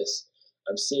into this.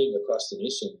 I'm seeing across the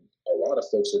nation a lot of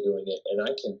folks are doing it, and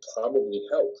I can probably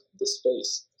help this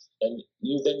space. And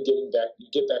you get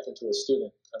back into a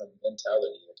student kind of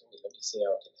mentality. Like, okay, let me see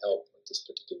how I can help with this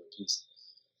particular piece.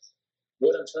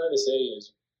 What I'm trying to say is,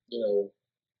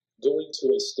 going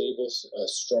to a stable,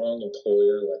 strong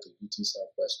employer like a UT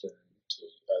Southwestern, to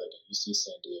like a UC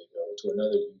San Diego, to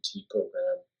another UT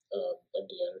program, MD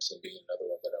Anderson being another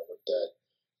one that I worked at,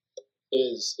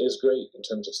 is great in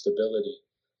terms of stability.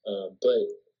 But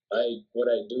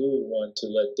what I do want to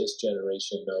let this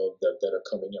generation know that are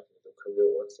coming up in the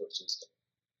career workforce is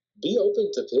be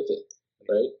open to pivot,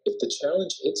 right? If the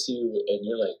challenge hits you and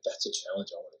you're like, that's a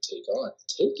challenge I want to take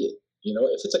it.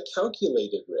 If it's a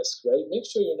calculated risk, right? Make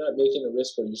sure you're not making a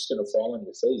risk where you're just going to fall on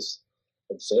your face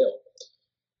and fail.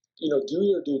 Do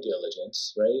your due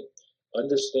diligence, right?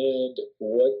 Understand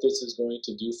what this is going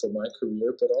to do for my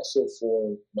career, but also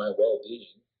for my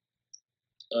well-being.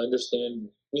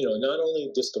 Understand, not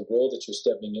only just the role that you're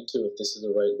stepping into, if this is the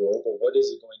right role, but what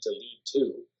is it going to lead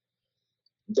to?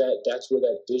 That's where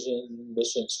that vision,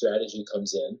 mission, strategy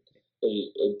comes in.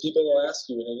 And people will ask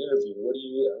you in an interview, where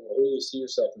do you see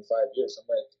yourself in 5 years? I'm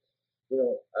like,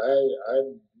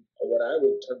 what I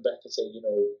would turn back and say,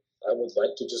 I would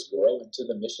like to just grow into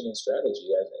the mission and strategy.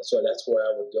 And so that's where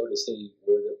I would go to say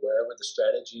wherever the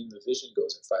strategy and the vision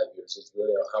goes in 5 years is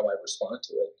really how I respond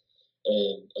to it.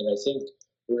 And I think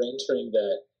we're entering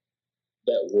that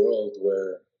world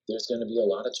where there's going to be a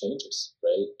lot of changes,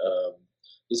 right?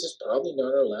 This is probably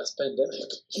not our last pandemic,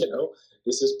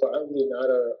 This is probably not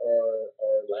our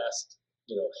last,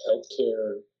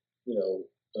 healthcare,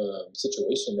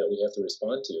 situation that we have to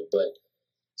respond to. But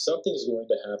something's going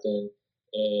to happen,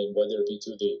 and whether it be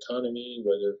through the economy,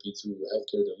 whether it be through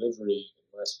healthcare delivery in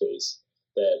my space,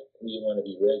 that we want to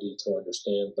be ready to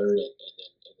understand, learn it, and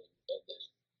then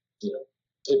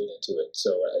pivot into it.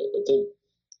 So I think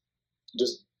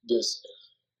just this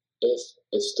if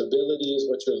stability is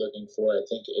what you're looking for, I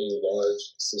think a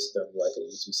large system like a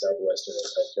UT Southwestern and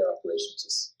healthcare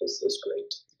operations is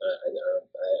great.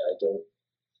 I don't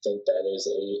think that is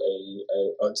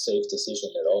a unsafe decision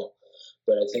at all.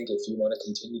 But I think if you want to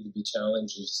continue to be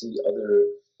challenged, you see other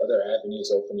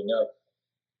avenues opening up.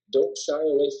 Don't shy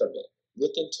away from it.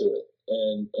 Look into it,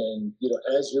 and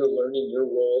as you're learning your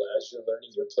role, as you're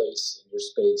learning your place in your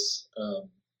space,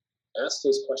 ask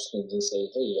those questions and say,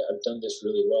 "Hey, I've done this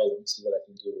really well. Let me see what I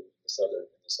can do in this other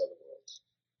world."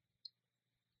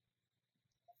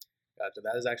 Gotcha.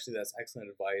 That's excellent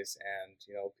advice, and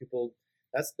people.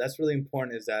 That's really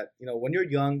important. Is that when you're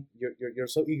young, you're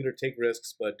so eager to take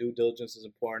risks, but due diligence is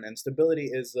important, and stability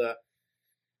is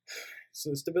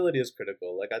so stability is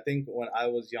critical. Like I think when I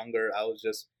was younger, I was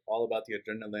just all about the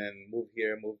adrenaline, move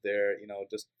here, move there,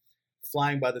 just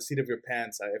flying by the seat of your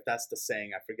pants. If that's the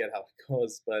saying, I forget how it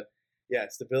goes, but yeah,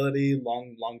 stability,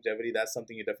 longevity, that's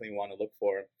something you definitely want to look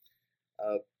for.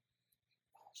 Uh,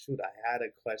 Shoot, I had a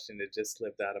question that just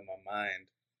slipped out of my mind.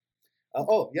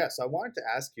 Oh, yes, I wanted to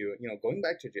ask you, going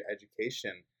back to your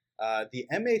education, the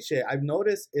MHA, I've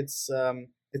noticed it's a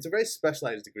very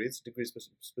specialized degree. It's a degree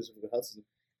specific to health system.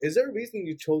 Is there a reason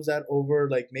you chose that over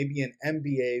like maybe an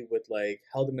MBA with like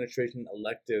health administration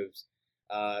electives?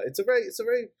 It's a very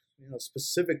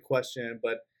specific question,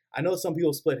 but I know some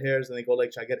people split hairs and they go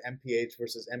like, should I get MPH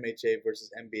versus MHA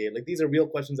versus MBA? Like these are real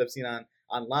questions I've seen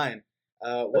online.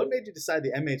 What Right. made you decide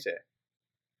the MHA?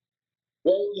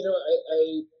 Well,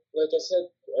 I like I said,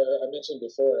 I mentioned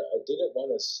before, I didn't want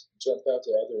to jump out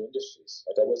to other industries.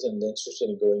 Like I wasn't interested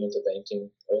in going into banking.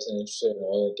 I wasn't interested in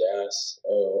oil and gas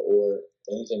or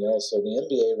anything else. So the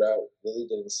MBA route really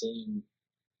didn't seem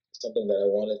something that I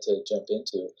wanted to jump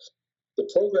into. The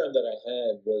program that I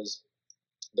had was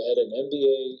they had an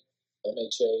MBA,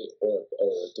 MHA, or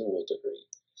a dual degree,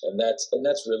 and that's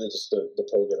really just the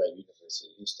program at University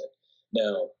of Houston.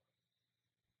 Now,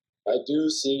 I do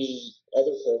see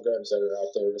other programs that are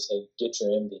out there to say get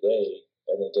your MBA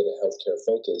and then get a healthcare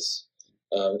focus,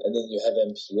 and then you have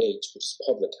MPH, which is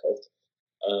public health,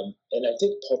 and I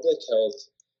think public health.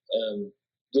 Um,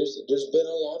 there's been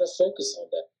a lot of focus on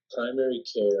that primary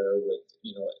care with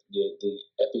the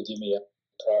epidemic,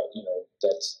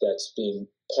 that's being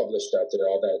published out there.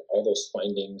 All those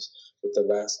findings with the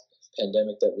last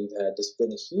pandemic that we've had. That's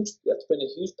been a huge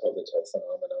public health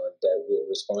phenomenon that we're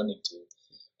responding to.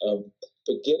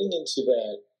 But getting into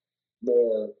that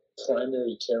more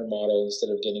primary care model instead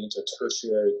of getting into a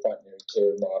tertiary primary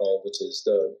care model, which is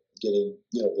the getting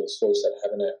those folks that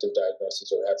have an active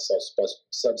diagnosis or have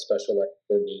subspecial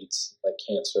needs like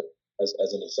cancer,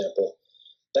 as an example.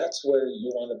 That's where you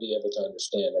want to be able to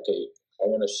understand. Okay, I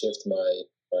want to shift my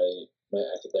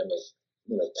academic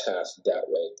path that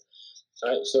way.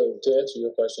 So to answer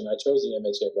your question, I chose the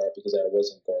MHA route because I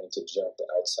wasn't going to jump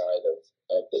outside of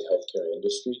the healthcare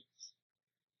industry.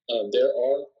 There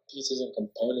are pieces and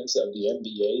components of the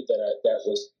MBA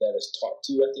that is taught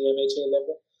to you at the MHA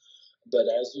level, but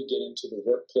as you get into the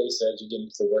workplace, as you get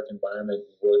into the work environment,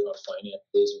 you work on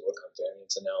finances, you work on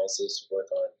variance analysis, you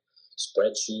work on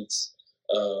spreadsheets.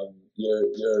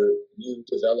 You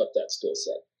develop that skill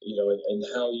set, and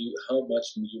how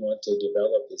much you want to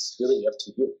develop is really up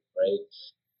to you, right?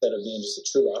 Instead of being just a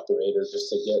true operator just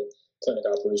to get clinic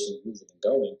operations moving and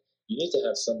going, you need to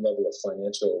have some level of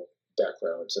financial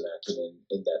backgrounds and acumen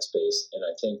in that space. And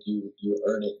I think you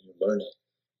earn it, you learn it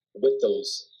with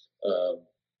those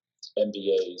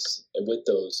MBAs and with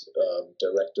those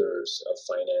directors of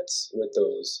finance, with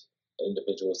those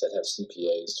individuals that have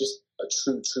CPAs, just a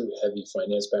true heavy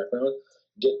finance background.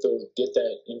 Get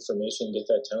that information, get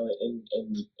that talent, and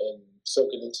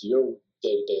soak it into your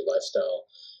day to day lifestyle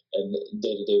and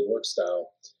day to day work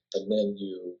style, and then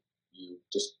you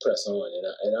just press on.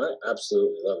 And I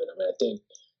absolutely love it. I mean, I think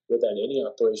without any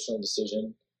operational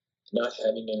decision, not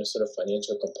having any sort of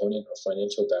financial component or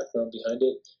financial background behind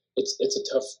it, it's a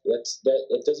tough. That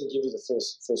it doesn't give you the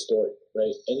full story,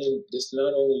 right? And then this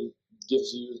not only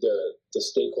gives you the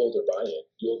stakeholder buy-in,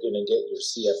 you're going to get your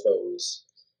CFOs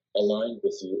aligned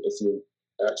with you if you're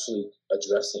actually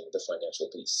addressing the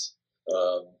financial piece,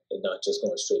 and not just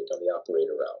going straight on the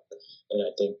operator route. And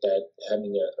I think that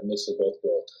having a mix of both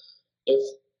worlds, if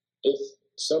if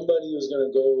somebody was going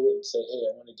to go and say, "Hey,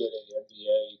 I want to get an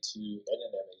MBA and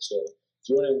an MHA," if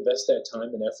you want to invest that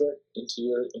time and effort into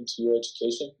your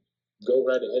education, go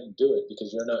right ahead and do it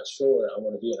because you're not sure. I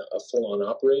want to be a full-on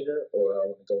operator or I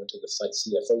want to go into the site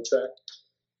CFO track.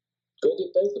 Go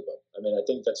get both of them. I mean, I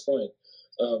think that's fine.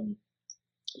 Um,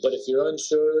 but if you're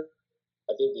unsure,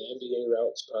 I think the MBA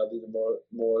route is probably the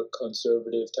more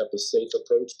conservative type of safe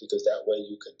approach because that way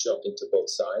you can jump into both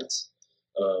sides.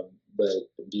 but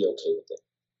be okay with it.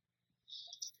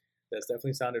 That's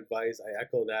definitely sound advice. I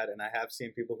echo that, and I have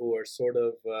seen people who are sort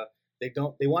of they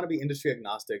want to be industry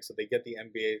agnostic, so they get the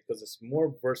MBA because it's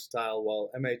more versatile.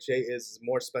 While MHA is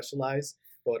more specialized.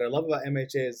 But what I love about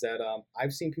MHA is that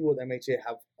I've seen people with MHA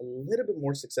have a little bit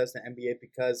more success than MBA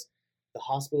because the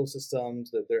hospital systems,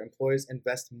 that their employers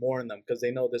invest more in them because they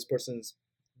know this person's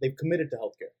they've committed to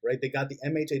healthcare, right? They got the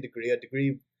MHA degree, a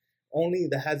degree only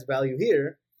that has value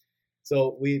here.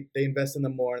 So they invest in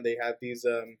them more, and they have these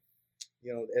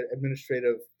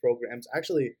administrative programs.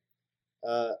 Actually,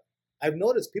 uh, I've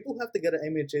noticed people who have to get an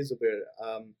MHA Zubair,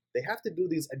 they have to do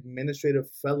these administrative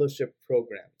fellowship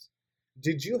programs.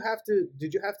 Did you have to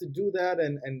do that?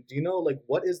 And do you know like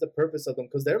what is the purpose of them?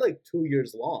 Because they're like 2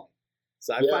 years long.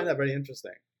 So I Yeah. find that very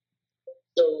interesting.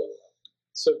 So,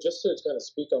 so just to kind of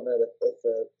speak on that,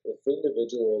 if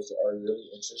individuals are really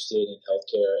interested in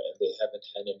healthcare and they haven't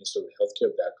had any sort of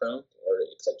healthcare background or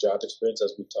job experience,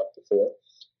 as we've talked before,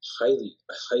 I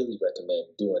highly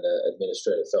recommend doing an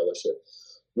administrative fellowship.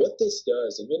 What this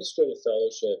does, administrative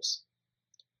fellowships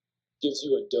gives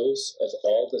you a dose of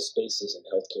all the spaces in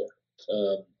healthcare.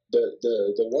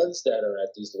 The ones that are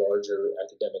at these larger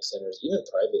academic centers, even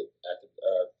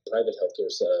private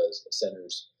healthcare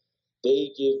centers,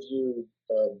 they give you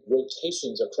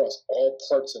rotations across all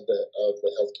parts of the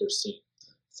healthcare scene,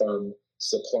 from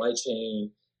supply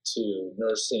chain to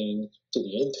nursing to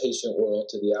the inpatient world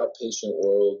to the outpatient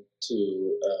world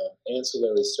to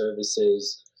ancillary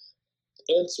services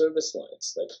and service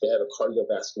lines. Like they have a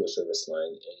cardiovascular service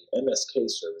line, a MSK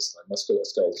service line,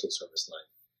 musculoskeletal service line.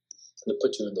 They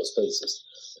put you in those places,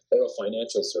 or a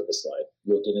financial service line.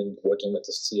 You'll get in working with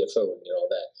the CFO and all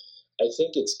that. I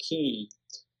think it's key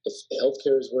if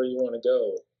healthcare is where you want to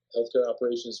go, healthcare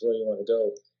operations is where you want to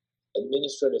go.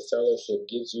 Administrative fellowship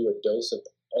gives you a dose of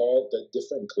all the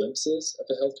different glimpses of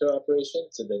a healthcare operation,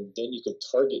 so then you can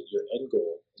target your end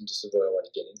goal, and this is what I want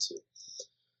to get into.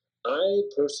 I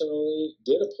personally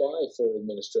did apply for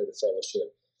administrative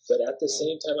fellowship, but at the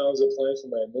same time I was applying for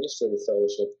my administrative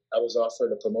fellowship, I was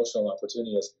offered a promotional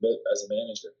opportunity as a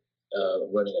manager,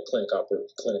 running a clinic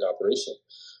operation.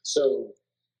 So,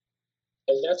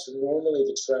 and that's normally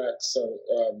the track. So,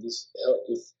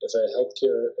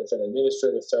 if an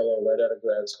administrative fellow right out of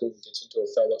grad school gets into a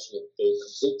fellowship, they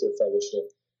complete their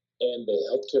fellowship, and the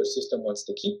healthcare system wants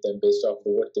to keep them based off of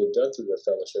the work they've done through their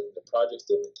fellowship and the projects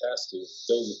they've been tasked to,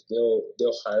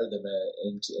 they'll hire them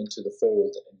into the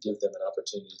fold and give them an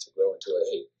opportunity to grow into it.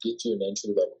 Hey, get you an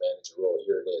entry level manager role.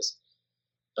 Here it is.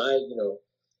 I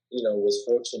was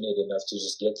fortunate enough to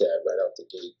just get that right out the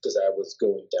gate because I was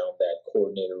going down that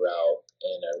coordinator route,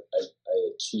 and I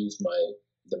achieved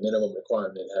the minimum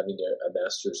requirement, having a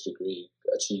master's degree,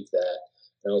 achieved that.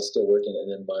 And I was still working, and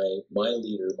then my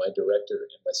leader, my director,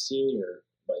 and my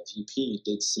VP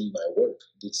did see my work,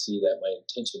 did see that my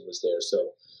intention was there,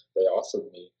 so they offered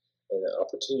me an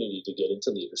opportunity to get into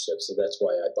leadership. So that's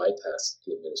why I bypassed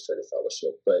the administrative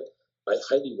fellowship. But I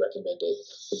highly recommend it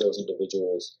for those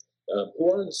individuals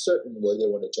who are uncertain where they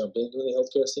want to jump into the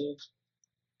healthcare scene,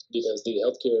 because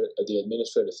the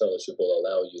administrative fellowship will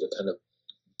allow you to kind of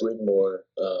bring more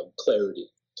clarity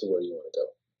to where you want to go.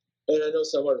 And I know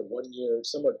some are 1 year,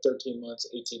 some are 13 months,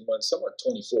 18 months, some are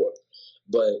 24.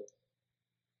 But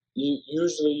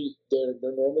usually they're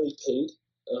normally paid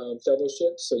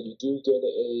fellowships, so you do get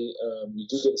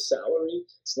a salary.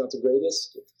 It's not the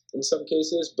greatest in some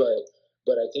cases, but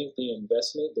I think the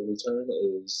investment, the return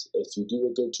is if you do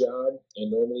a good job,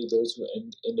 and normally those who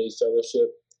end in a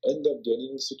fellowship end up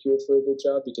getting secured for a good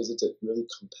job because it's a really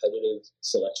competitive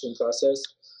selection process.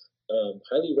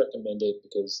 Highly recommend it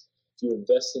because if you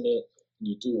invest in it and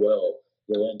you do well,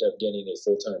 you'll end up getting a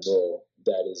full-time role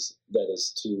that is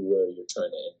to where you're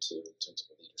trying to end to in terms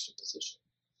of a leadership position.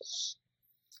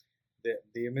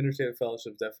 The administrative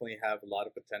fellowships definitely have a lot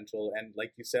of potential, and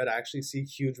like you said, I actually see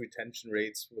huge retention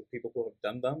rates with people who have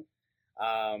done them.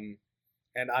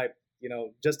 And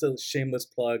just a shameless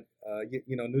plug,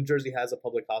 New Jersey has a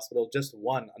public hospital, just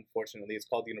one, unfortunately. It's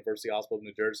called the University Hospital of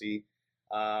New Jersey.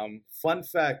 Fun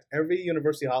fact, every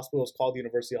university hospital is called the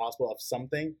University Hospital of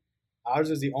something. Ours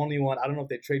is the only one. I don't know if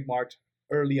they trademarked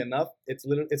early enough. Its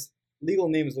legal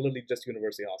name is literally just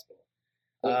University Hospital.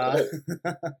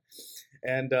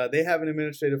 And they have an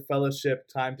administrative fellowship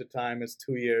time to time. It's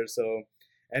 2 years. So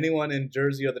anyone in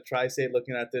Jersey or the tri-state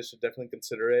looking at this should definitely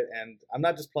consider it. And I'm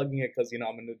not just plugging it because,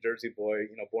 I'm a New Jersey boy,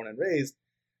 born and raised.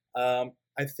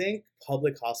 I think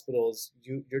public hospitals,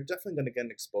 you're definitely going to get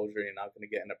an exposure you're not going to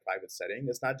get in a private setting.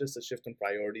 It's not just a shift in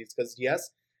priorities because,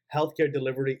 yes, healthcare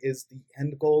delivery is the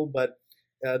end goal, but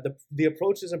the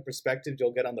approaches and perspectives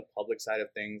you'll get on the public side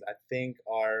of things, I think,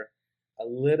 are a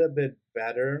little bit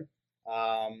better,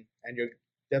 and you're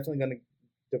definitely going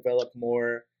to develop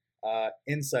more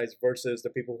insights versus the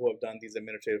people who have done these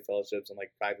administrative fellowships in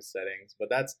like private settings. But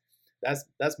that's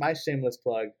my shameless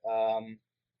plug.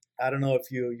 I don't know if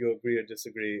you agree or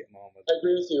disagree, Mohammed. I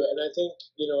agree with you, and I think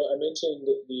I mentioned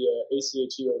the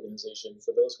ACHE organization.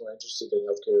 For those who are interested in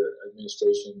healthcare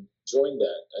administration, join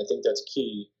that. I think that's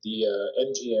key. The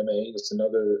MGMA, that's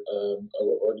another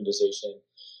organization,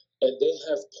 and they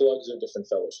have plugs of different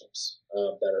fellowships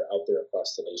that are out there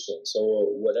across the nation.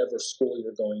 So whatever school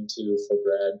you're going to for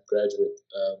graduate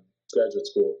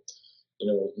school,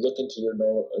 look into your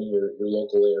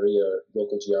local area,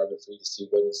 local geography to see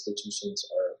what institutions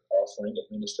are offering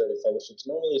administrative fellowships.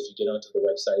 Normally, if you get onto the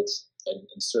websites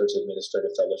and search administrative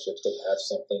fellowships, they have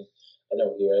something. I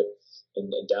know here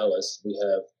in Dallas,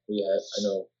 I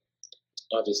know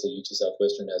obviously UT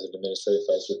Southwestern has an administrative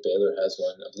fellowship. Baylor has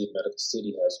one. I believe Medical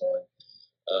City has one.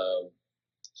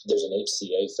 There's an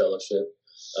HCA fellowship.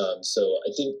 So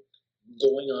I think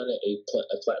going on a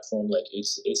platform like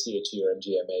ACHE or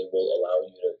MGMA will allow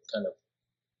you to kind of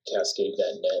cascade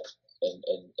that net and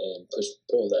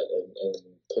pull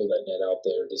that net out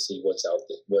there to see what's out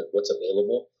there, what's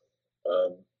available.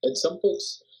 And some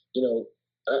folks,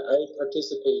 I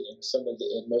participate in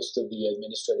most of the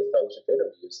administrative fellowship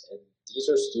interviews, and these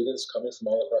are students coming from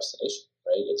all across the nation.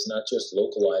 Right? It's not just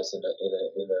localized in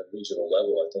a regional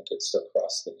level. I think it's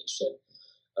across the nation,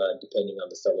 depending on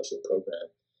the fellowship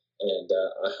program. And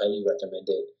I highly recommend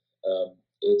it.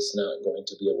 It's not going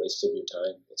to be a waste of your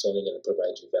time. It's only going to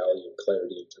provide you value and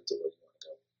clarity in terms of where you want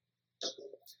to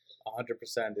go.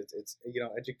 100%. It's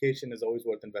education is always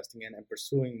worth investing in and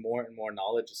pursuing more and more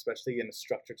knowledge, especially in a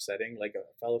structured setting like a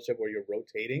fellowship where you're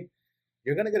rotating.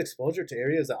 You're going to get exposure to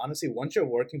areas that honestly, once you're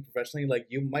working professionally, like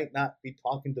you might not be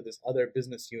talking to this other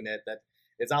business unit that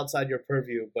is outside your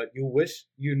purview, but you wish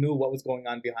you knew what was going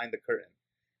on behind the curtain.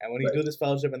 And when you do this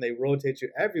fellowship and they rotate you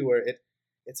everywhere,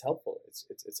 it's helpful.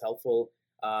 It's helpful.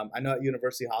 I know at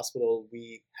University Hospital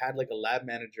we had like a lab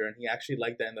manager, and he actually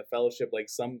liked that in the fellowship. Like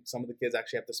some of the kids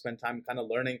actually have to spend time kind of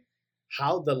learning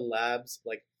how the labs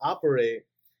like operate,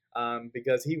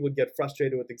 because he would get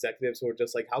frustrated with executives who are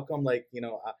just like, how come like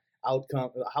outcome?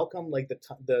 How come like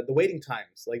the waiting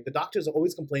times? Like the doctors are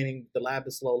always complaining the lab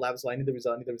is slow. I need the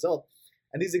result. I need the result.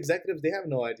 And these executives, they have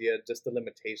no idea just the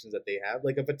limitations that they have.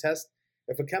 Like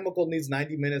if a chemical needs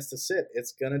 90 minutes to sit,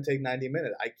 it's gonna take 90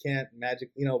 minutes. I can't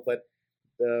but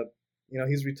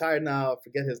he's retired now. I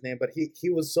forget his name, but he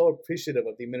was so appreciative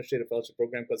of the administrative fellowship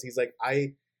program because he's like,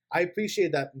 I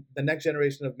appreciate that the next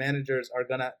generation of managers are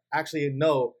gonna actually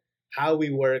know how we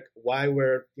work, why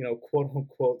we're quote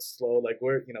unquote slow. Like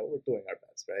we're doing our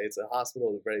best, right? It's a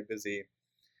hospital, we're very busy.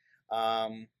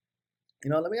 Let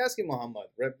me ask you, Mohammed.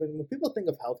 Right? When people think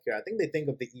of healthcare, I think they think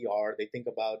of the ER. They think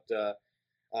about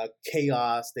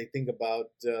chaos. They think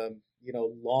about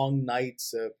long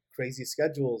nights, crazy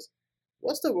schedules.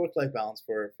 What's the work-life balance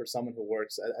for someone who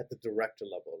works at the director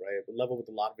level, right? The level with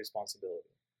a lot of responsibility.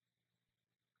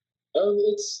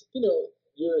 It's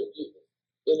you're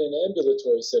in an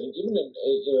ambulatory setting. Even in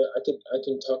I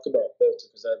can talk about both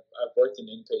because I've worked in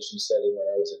an inpatient setting when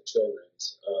I was in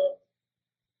children's.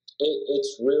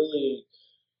 It's really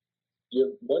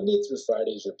your Monday through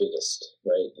Friday is your biggest,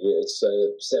 right? It's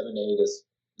 7 a to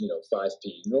 5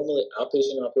 p. Normally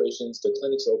outpatient operations, the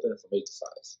clinic's open from 8 to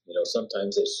 5.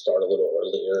 Sometimes they start a little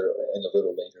earlier and a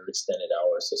little later, extended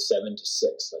hours, so 7 to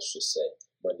 6, let's just say,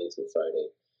 Monday through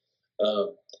Friday.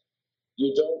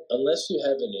 You don't, unless you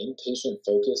have an inpatient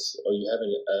focus or you have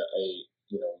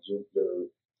your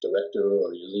director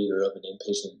or your leader of an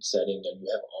inpatient setting and you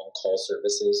have on-call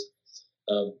services.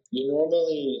 You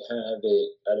normally have it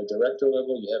at a director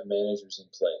level. You have managers in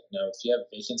play. Now, if you have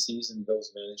vacancies in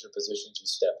those manager positions, you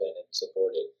step in and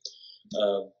support it.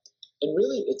 And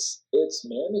really, it's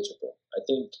manageable. I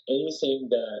think anything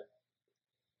that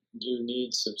you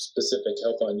need some specific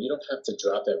help on, you don't have to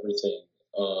drop everything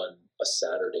on a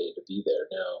Saturday to be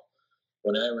there. Now,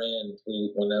 when I ran,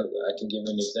 I can give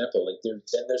an example. Like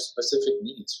there's specific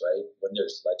needs, right? When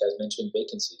there's, like I mentioned,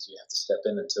 vacancies, you have to step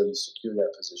in until you secure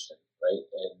that position, right?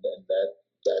 And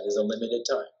that is a limited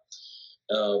time.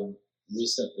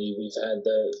 Recently, we've had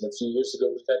a few years ago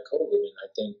we've had COVID, and I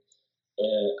think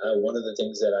one of the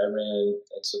things that I ran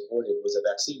and supported was a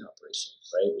vaccine operation,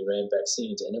 right? We ran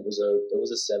vaccines, and it was a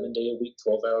 7-day-a-week,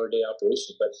 12-hour-a-day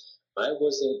operation, but I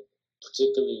wasn't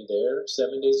particularly there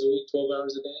 7 days a week, 12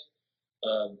 hours a day.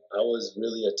 I was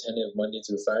really attentive Monday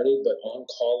through Friday, but on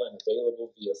call and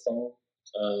available via phone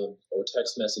or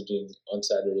text messaging on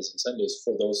Saturdays and Sundays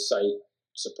for those site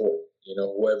support.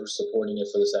 Whoever's supporting it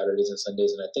for the Saturdays and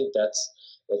Sundays, and I think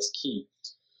that's key.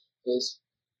 Is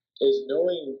is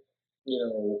knowing,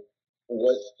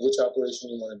 which operation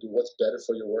you want to do, what's better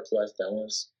for your work-life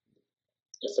balance.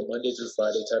 If a Monday through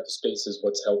Friday type of space is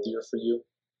what's healthier for you,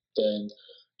 then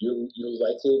you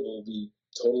likely will be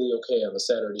totally okay on the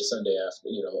Saturday, Sunday after,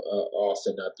 off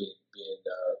and not being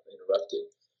interrupted.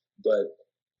 But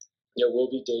there will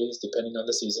be days, depending on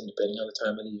the season, depending on the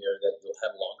time of the year, that you'll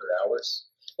have longer hours.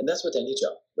 And that's with any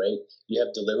job, right? You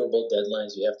have deliverable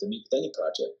deadlines you have to meet with any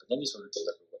project, with any sort of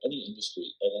deliverable, any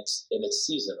industry, and it's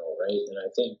seasonal, right? And I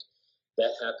think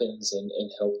that happens in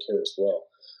healthcare as well.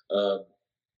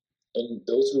 And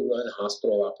those who run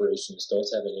hospital operations,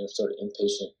 those have any sort of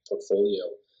inpatient portfolio,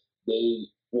 they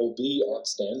will be on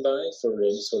standby for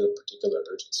any sort of particular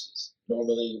urgencies.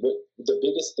 Normally, the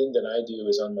biggest thing that I do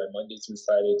is on my Monday through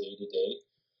Friday day to day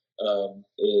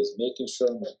is making sure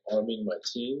I'm arming my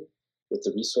team with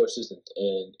the resources and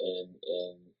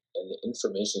the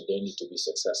information they need to be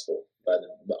successful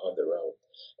on their own,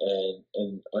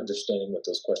 and understanding what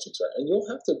those questions are. And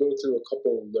you'll have to go through a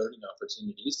couple of learning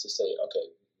opportunities to say, okay,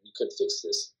 we could fix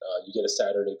this. You get a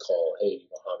Saturday call, hey,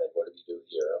 Mohammed, what do we do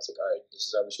here? I was like, all right,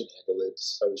 this is how we should handle it.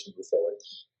 This is how we should move forward.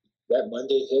 That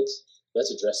Monday hits,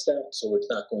 let's address that, so it's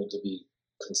not going to be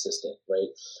consistent, right?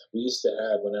 We used to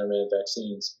have, when I ran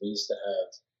vaccines, we used to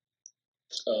have,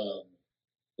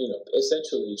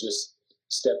 essentially just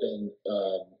step in,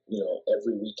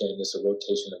 every weekend. It's a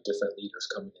rotation of different leaders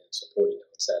coming in and supporting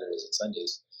on Saturdays and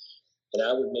Sundays. And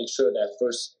I would make sure that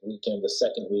first weekend, the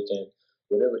second weekend,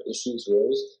 whatever issues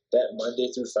rose, that Monday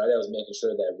through Friday, I was making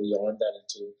sure that we armed that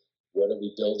into whether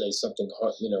we build something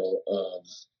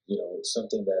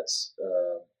something that's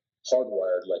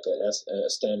hardwired, like a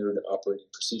standard operating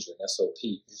procedure, an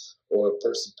SOP, or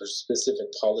a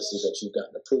specific policy that you've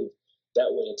gotten approved. That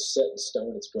way it's set in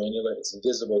stone, it's granular, it's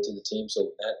visible to the team,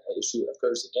 so when that issue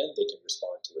occurs again, they can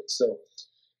respond to it. So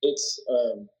it's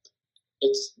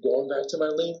going back to my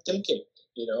lean thinking,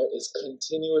 it's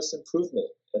continuous improvement.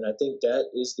 And I think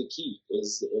that is the key,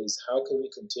 is how can we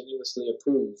continuously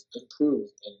improve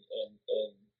and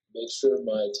make sure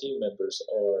my team members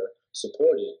are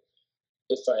supported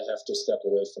if I have to step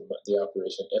away from the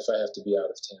operation, if I have to be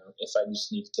out of town, if I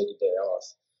just need to take a day off,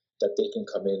 that they can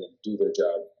come in and do their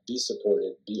job, be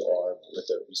supported, be armed with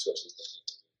the resources they need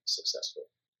to be successful.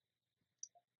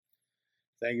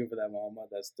 Thank you for that, Mohammed.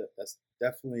 That's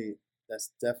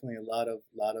definitely a lot of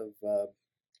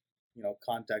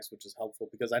context, which is helpful,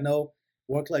 because I know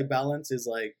work-life balance is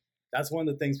like, that's one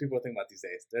of the things people are thinking about these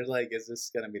days. They're like, is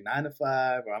this gonna be 9 to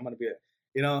 5, or I'm gonna be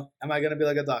am I gonna be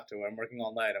like a doctor where I'm working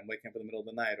all night, I'm waking up in the middle of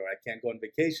the night, or I can't go on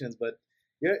vacations? But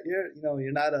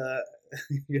you're not a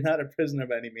you're not a prisoner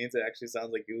by any means. It actually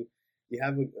sounds like you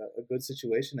have a good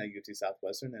situation at UT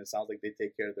Southwestern, and it sounds like they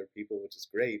take care of their people, which is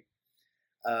great.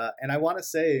 And I want to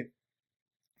say,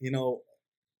 you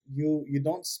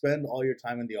don't spend all your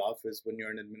time in the office when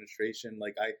you're in administration.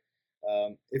 Like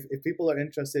if people are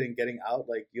interested in getting out,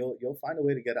 like you'll find a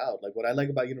way to get out. Like what I like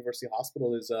about University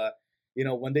Hospital is,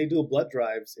 when they do blood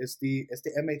drives, it's the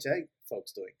MHA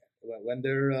folks doing it. When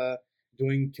they're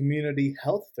doing community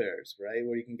health fairs, right,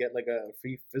 where you can get like a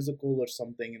free physical or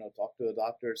something, talk to a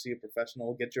doctor, see a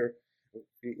professional, get your,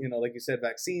 like you said,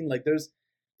 vaccine. Like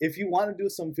if you want to do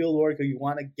some field work, or you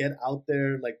want to get out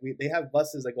there, like they have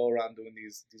buses that go around doing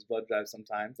these blood drives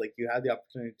sometimes. Like you have the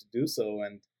opportunity to do so,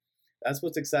 and that's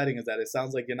what's exciting, is that it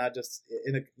sounds like you're not just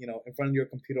in front of your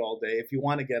computer all day. If you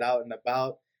want to get out and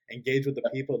about, engage with the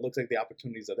people, it looks like the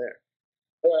opportunities are there.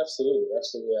 Oh, absolutely,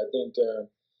 absolutely. I think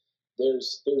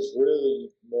there's really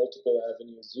multiple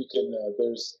avenues you can.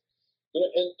 There's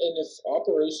and if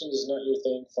operations is not your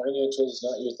thing, financial is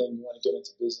not your thing, you want to get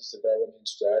into business development,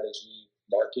 strategy,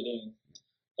 marketing.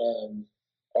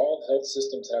 All health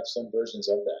systems have some versions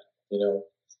of that. We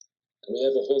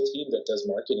have a whole team that does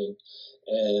marketing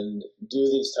and do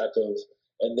these type of,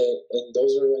 and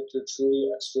those are like your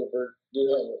truly extrovert,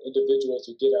 individuals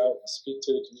who get out and speak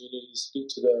to the community, speak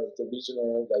to the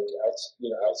regional,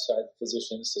 outside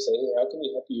physicians to say, hey, how can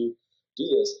we help you do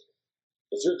this?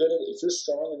 If you're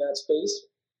strong in that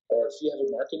space, or if you have a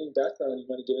marketing background, you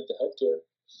want to get into healthcare,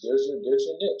 there's your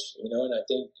niche, and I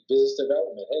think business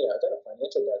development, hey, I got a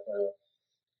financial background,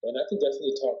 and I can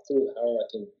definitely talk through how I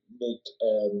can make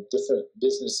different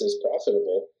businesses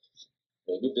profitable.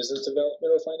 Maybe business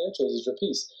development or financials is your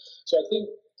piece. So I think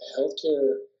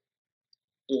healthcare,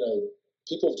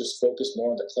 people just focus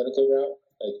more on the clinical route,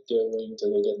 like going to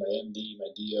go get my MD,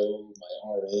 my DO, my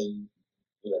RN,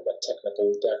 my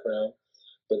technical background,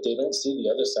 but they don't see the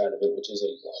other side of it, which is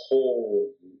a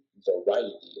whole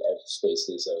variety of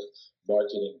spaces of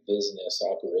marketing, business,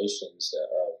 operations,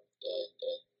 and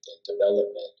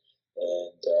development,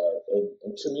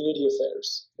 and community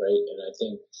affairs, right? And I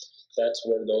think that's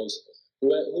where those who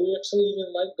actually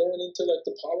even like going into like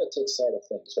the politics side of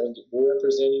things, right? We're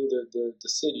representing the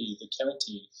city, the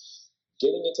county.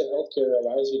 Getting into healthcare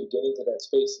allows you to get into that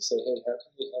space and say, hey, how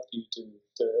can we help you to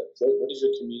what is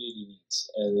your community needs?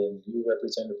 And then you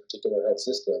represent a particular health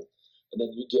system. And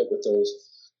then you get with those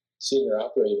senior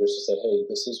operators to say, hey,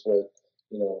 this is what,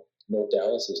 North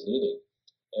Dallas is needing.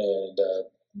 And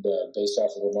based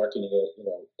off of a marketing,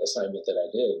 assignment that I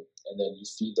did. And then you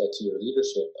feed that to your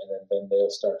leadership, and then they'll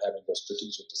start having those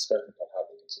strategic discussions on how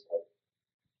they can support it.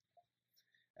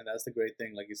 And that's the great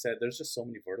thing. Like you said, there's just so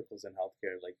many verticals in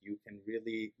healthcare. Like you can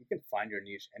find your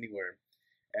niche anywhere.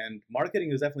 And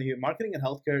marketing is definitely marketing in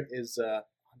healthcare is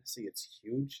honestly it's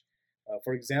huge.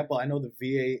 For example, I know the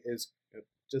VA is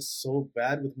just so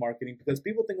bad with marketing because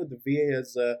people think of the VA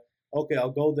as okay,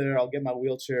 I'll go there, I'll get my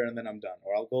wheelchair, and then I'm done,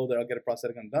 or I'll go there, I'll get a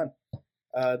prosthetic, I'm done.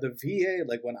 The VA,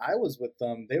 like when I was with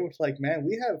them, they were like, man,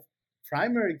 we have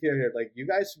primary care here. Like you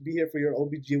guys should be here for your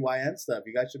OBGYN stuff.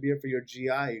 You guys should be here for your GI.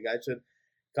 You guys should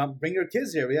come bring your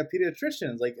kids here. We have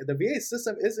pediatricians. Like the VA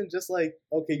system isn't just like,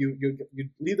 okay, you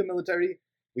leave the military,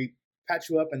 we patch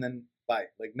you up and then bye.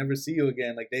 Like never see you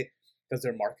again. Like because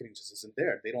their marketing just isn't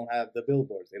there. They don't have the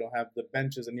billboards. They don't have the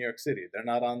benches in New York City. They're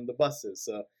not on the buses.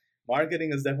 So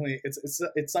marketing is definitely it's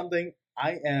something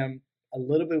I am a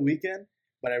little bit weak in,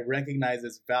 but I recognize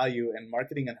its value. And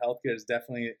marketing in healthcare is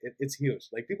definitely it's huge.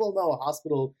 Like people know a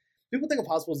hospital. People think of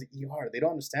hospitals as ER. They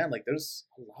don't understand. Like there's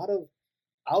a lot of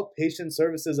outpatient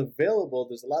services available.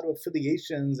 There's a lot of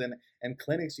affiliations and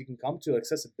clinics you can come to.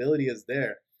 Accessibility is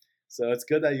there, so it's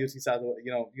good that UT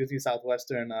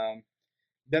Southwestern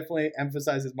definitely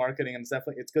emphasizes marketing, and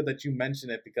it's good that you mention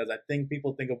it because I think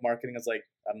people think of marketing as like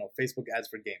I don't know Facebook ads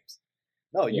for games.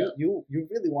 No, Yeah. you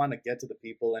really want to get to the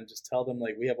people and just tell them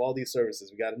like we have all these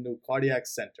services. We got a new cardiac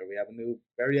center. We have a new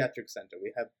bariatric center.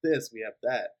 We have this. We have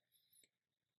that.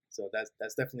 So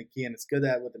that's definitely key, and it's good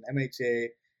that with an MHA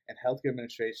and healthcare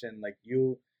administration, like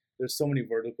there's so many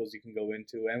verticals you can go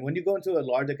into. And when you go into a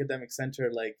large academic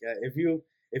center, like if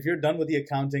you're done with the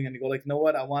accounting and you go like, you know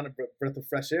what, I want a breath of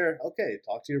fresh air. Okay,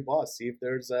 talk to your boss, see if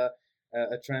there's a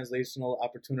translational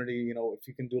opportunity. If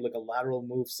you can do like a lateral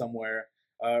move somewhere,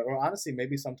 or honestly,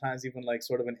 maybe sometimes even like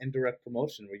sort of an indirect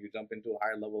promotion where you jump into a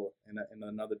higher level in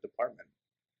another department.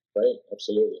 Right.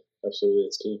 Absolutely. Absolutely.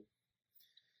 It's key.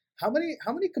 How many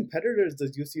competitors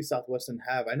does UC Southwestern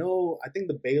have? I think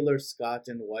the Baylor, Scott,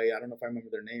 and White. I don't know if I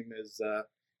remember their name. Is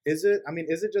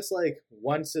it just like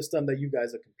one system that you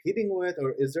guys are competing with,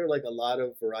 or is there like a lot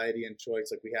of variety and choice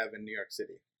like we have in New York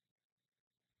City?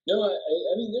 No,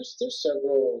 I mean, there's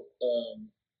several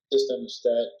systems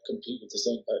that compete with the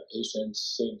same patients,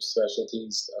 same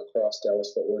specialties across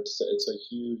Dallas Fort Worth. It's a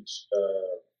huge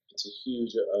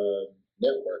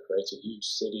network, right? It's a huge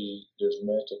city. There's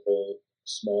multiple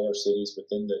smaller cities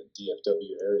within the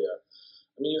DFW area.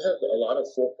 I mean, you have a lot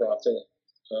of for-profit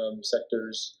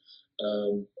sectors.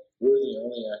 We're the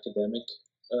only academic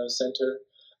center,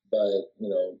 but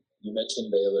you mentioned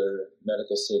Baylor,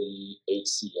 Medical City,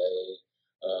 HCA,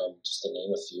 just to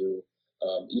name a few.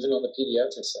 Even on the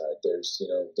pediatric side, there's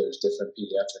different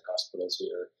pediatric hospitals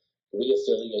here. We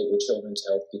affiliate with Children's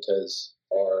Health because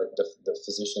the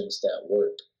physicians that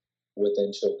work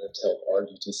within Children's Health are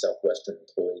UT Southwestern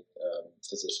employed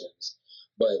physicians.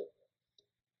 But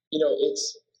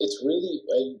it's really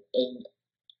and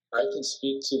I can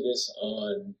speak to this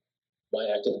on my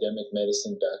academic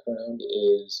medicine background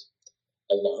is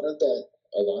a lot of those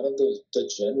the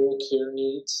general care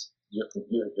needs you're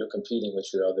competing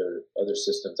with your other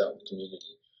systems out in the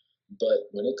community. But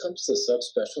when it comes to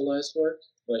subspecialized work,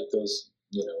 like those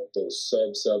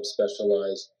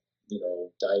subspecialized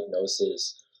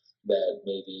diagnoses that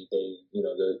maybe the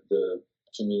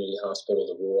community hospital,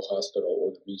 the rural hospital,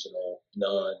 or the regional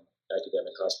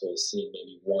non-academic hospital is seeing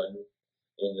maybe one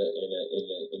in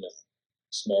a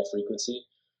small frequency.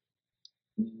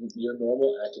 Your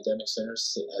normal academic centers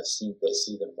see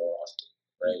them more often,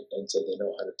 right? And so they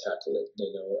know how to tackle it.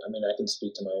 I mean, I can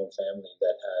speak to my own family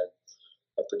that had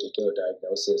a particular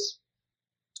diagnosis,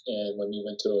 and when we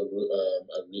went to a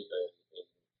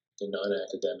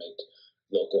non-academic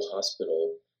local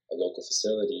hospital, a local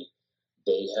facility,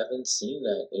 they haven't seen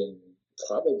that in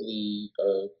probably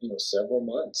several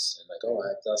months. And like,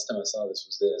 last time I saw this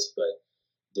was this, but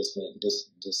this meant this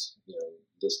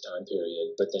time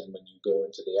period. But then when you go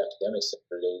into the academic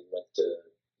center, they went to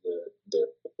their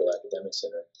local academic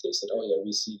center. They said, oh yeah, we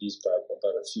see these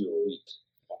about a few a week.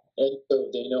 And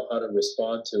so they know how to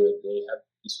respond to it. They have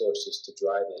resources to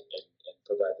drive it and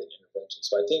provide that intervention.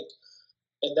 So I think,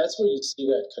 and and that's where you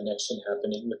see that connection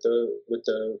happening with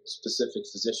the specific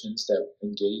physicians that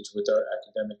engage with our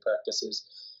academic practices.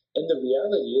 And the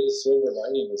reality is, silver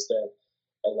lining is that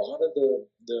a lot of the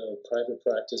private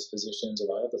practice physicians,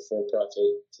 a lot of the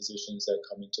for-profit physicians that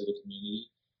come into the community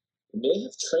may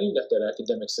have trained at that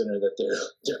academic center that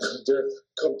they're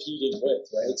competing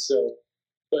with, right? So,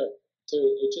 but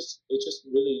it just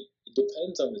really it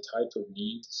depends on the type of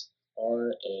needs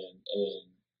are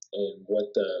and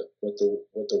what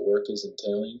the work is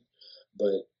entailing.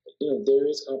 But there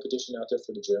is competition out there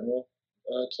for the general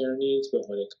care needs, but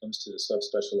when it comes to the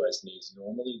subspecialized needs,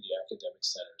 normally the academic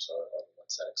centers are the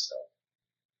ones that excel.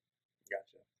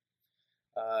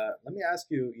 Gotcha. Let me ask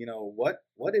you,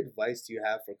 what advice do you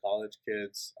have for college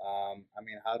kids? I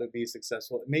mean, how to be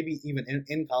successful, maybe even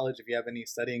in college, if you have any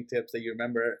studying tips that you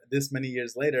remember this many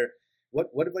years later.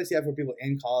 What advice do you have for people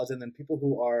in college and then people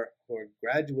who are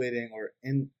graduating or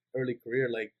in early career?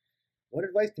 Like, what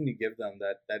advice can you give them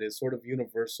that is sort of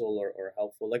universal or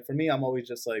helpful? Like for me, I'm always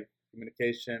just like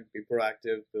communication, be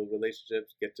proactive, build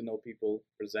relationships, get to know people,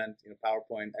 present,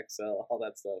 PowerPoint, Excel, all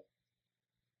that stuff.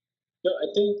 No, I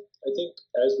think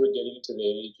as we're getting to the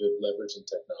age of leveraging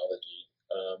technology,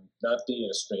 not being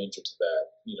a stranger to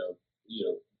that,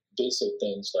 basic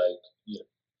things like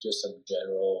just some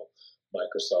general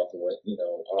Microsoft,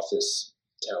 Office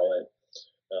talent,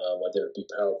 whether it be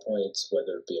PowerPoints,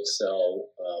 whether it be Excel,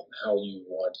 how you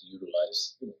want to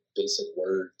utilize basic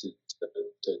Word to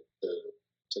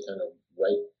kind of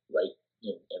write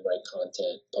and write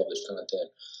content, publish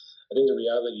content. I think the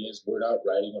reality is we're not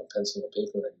writing on pencil and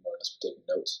paper anymore unless we're taking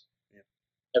notes. Yeah.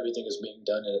 Everything is being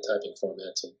done in a typing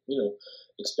format. So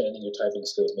expanding your typing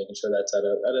skills, making sure that's at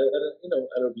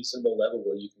a reasonable level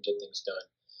where you can get things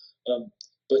done.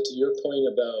 But to your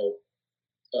point about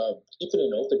keeping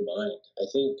an open mind, I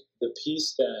think the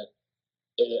piece that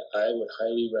I would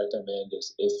highly recommend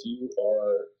is if you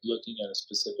are looking at a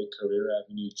specific career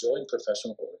avenue, join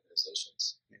professional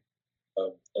organizations.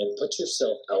 And put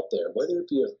yourself out there, whether it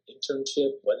be an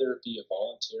internship, whether it be a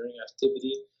volunteering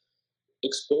activity.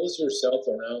 Expose yourself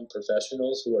around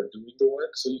professionals who are doing the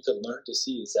work so you can learn to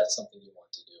see, is that something you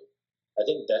want to do? I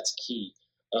think that's key.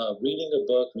 Reading a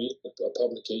book, reading a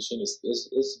publication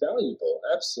is valuable,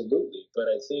 absolutely. But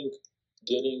I think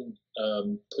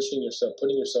putting yourself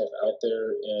out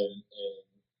there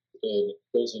and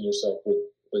exposing yourself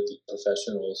with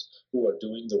professionals who are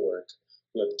doing the work,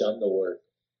 who have done the work,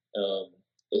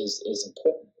 is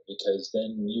important, because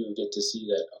then you get to see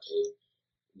that, okay,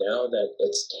 now that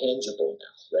it's tangible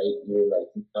now, right? You're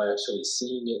like actually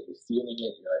seeing it, you're feeling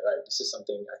it, you're like, all right, this is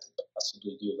something I can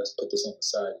possibly do. Let's put this on the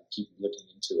side and keep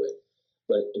looking into it.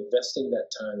 But investing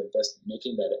that time,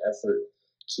 making that effort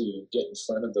to get in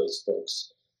front of those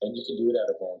folks, and you can do it at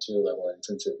a volunteer level, an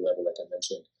internship level, like I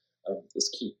mentioned,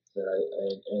 is key. Right?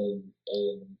 And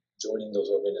joining those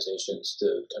organizations to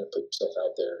kind of put yourself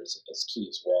out there is key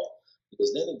as well, because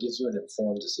then it gives you an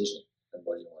informed decision on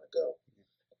where you want to go.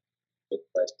 The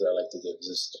advice that I like to give is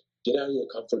just get out of your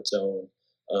comfort zone,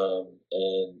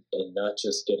 and not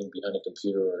just getting behind a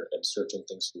computer and searching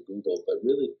things through Google, but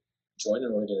really join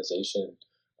an organization,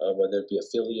 whether it be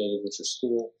affiliated with your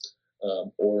school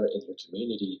or in your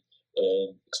community,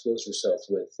 and expose yourself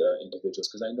with individuals.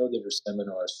 Because I know that there's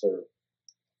seminars for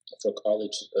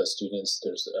college students.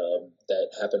 There's that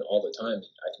happen all the time.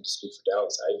 I can just speak for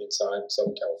Dallas. I even saw it in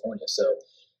Southern California. So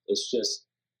it's just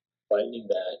finding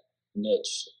that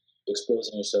niche,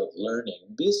 exposing yourself,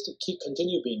 learning,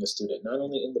 continue being a student, not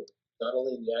only in the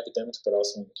academics, but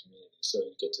also in the community. So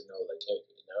you get to know, like, hey,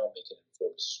 now I'm making an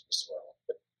informed decision as well.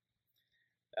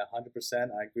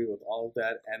 100%, I agree with all of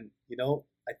that, and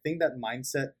I think that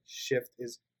mindset shift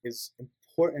is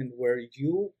important. Where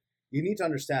you need to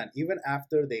understand, even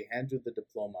after they hand you the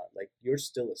diploma, like you're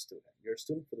still a student. You're a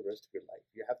student for the rest of your life.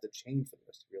 You have to change for the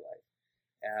rest of your life.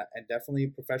 And definitely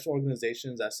professional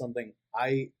organizations, that's something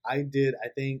I did, I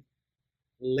think,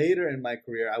 later in my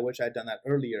career. I wish I'd done that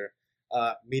earlier.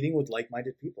 Meeting with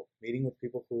like-minded people, meeting with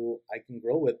people who I can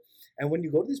grow with. And when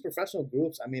you go to these professional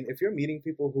groups, I mean, if you're meeting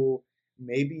people who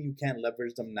maybe you can't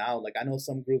leverage them now, like I know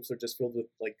some groups are just filled with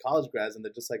like college grads and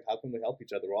they're just like, how can we help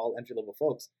each other? We're all entry-level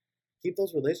folks. Keep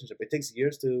those relationships. It takes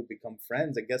years to become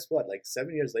friends. And guess what? Like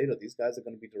 7 years later, these guys are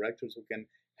going to be directors who can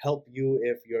help you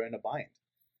if you're in a bind.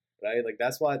 Right? Like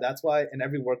that's why in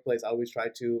every workplace I always try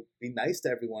to be nice to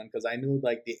everyone, because I knew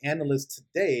like the analysts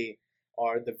today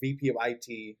are the VP of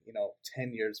IT,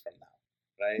 10 years from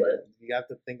now, right? Right. You have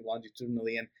to think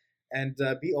longitudinally and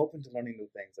be open to learning new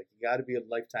things. Like you got to be a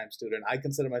lifetime student. I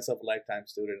consider myself a lifetime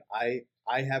student. I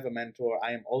have a mentor.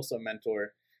 I am also a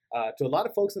mentor to a lot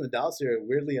of folks in the Dallas area.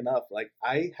 Weirdly enough, like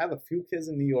I have a few kids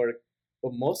in New York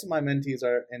but most of my mentees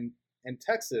are in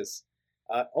Texas.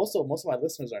 Also, most of my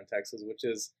listeners are in Texas, which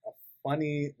is a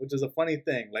funny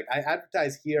thing. Like I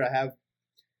advertise here, I have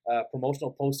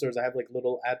promotional posters. I have like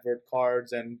little advert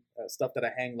cards and stuff that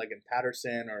I hang like in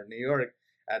Patterson or New York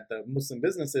at the Muslim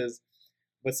businesses.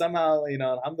 But somehow,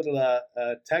 alhamdulillah,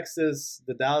 Texas,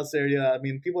 the Dallas area, I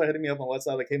mean, people are hitting me up on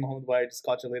WhatsApp like, hey, Mohammed, I just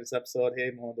caught your latest episode. Hey,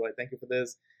 Mohammed, thank you for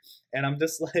this. And I'm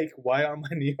just like, why are my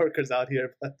New Yorkers out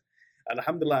here? But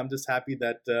alhamdulillah, I'm just happy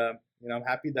that, I'm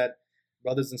happy that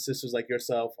brothers and sisters like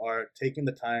yourself are taking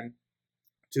the time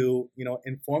to,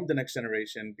 inform the next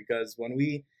generation, because when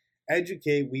we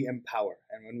educate, we empower.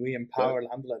 And when we empower,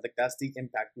 alhamdulillah, like that's the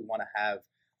impact we want to have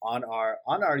on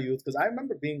our youth. Because I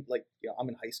remember being like, I'm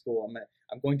in high school,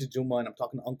 I'm going to Juma and I'm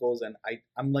talking to uncles, and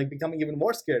I'm like becoming even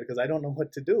more scared because I don't know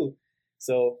what to do.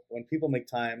 So when people make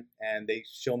time and they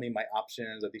show me my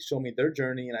options, or they show me their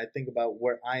journey, and I think about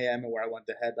where I am and where I want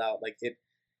to head out, like it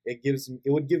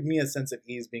would give me a sense of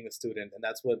ease being a student. And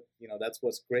that's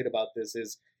what's great about this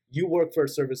is you work for a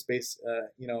service based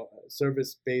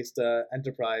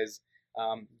enterprise.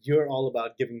 You're all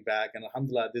about giving back, and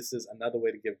alhamdulillah, this is another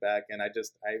way to give back. And I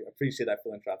appreciate that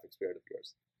philanthropic spirit of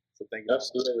yours. So thank you.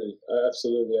 Absolutely,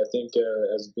 absolutely. I think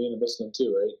as being a Muslim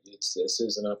too, right? This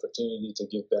is an opportunity to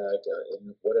give back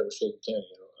in whatever shape you can.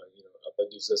 Allah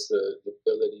gives us the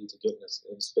ability to get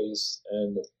in space,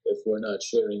 and if we're not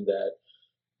sharing that,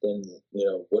 then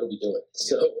what are we doing?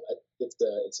 So I think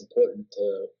it's important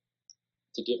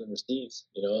to give and receive.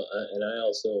 And I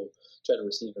also try to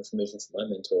receive information from my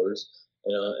mentors,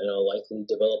 and I'll likely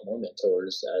develop more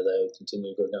mentors as I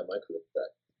continue to go down my career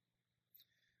track.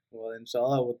 Well,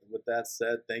 inshallah, with that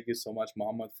said, thank you so much,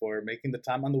 Mohammed, for making the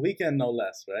time on the weekend, no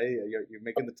less, right? You're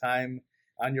making the time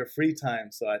on your free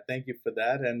time. So I thank you for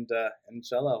that. And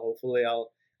inshallah, hopefully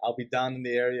I'll be down in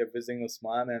the area visiting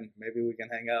Usman, and maybe we can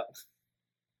hang out.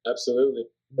 Absolutely.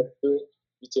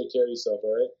 You take care of yourself,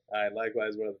 all right? All right,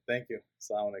 likewise, brother. Thank you.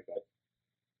 Assalamu alaikum.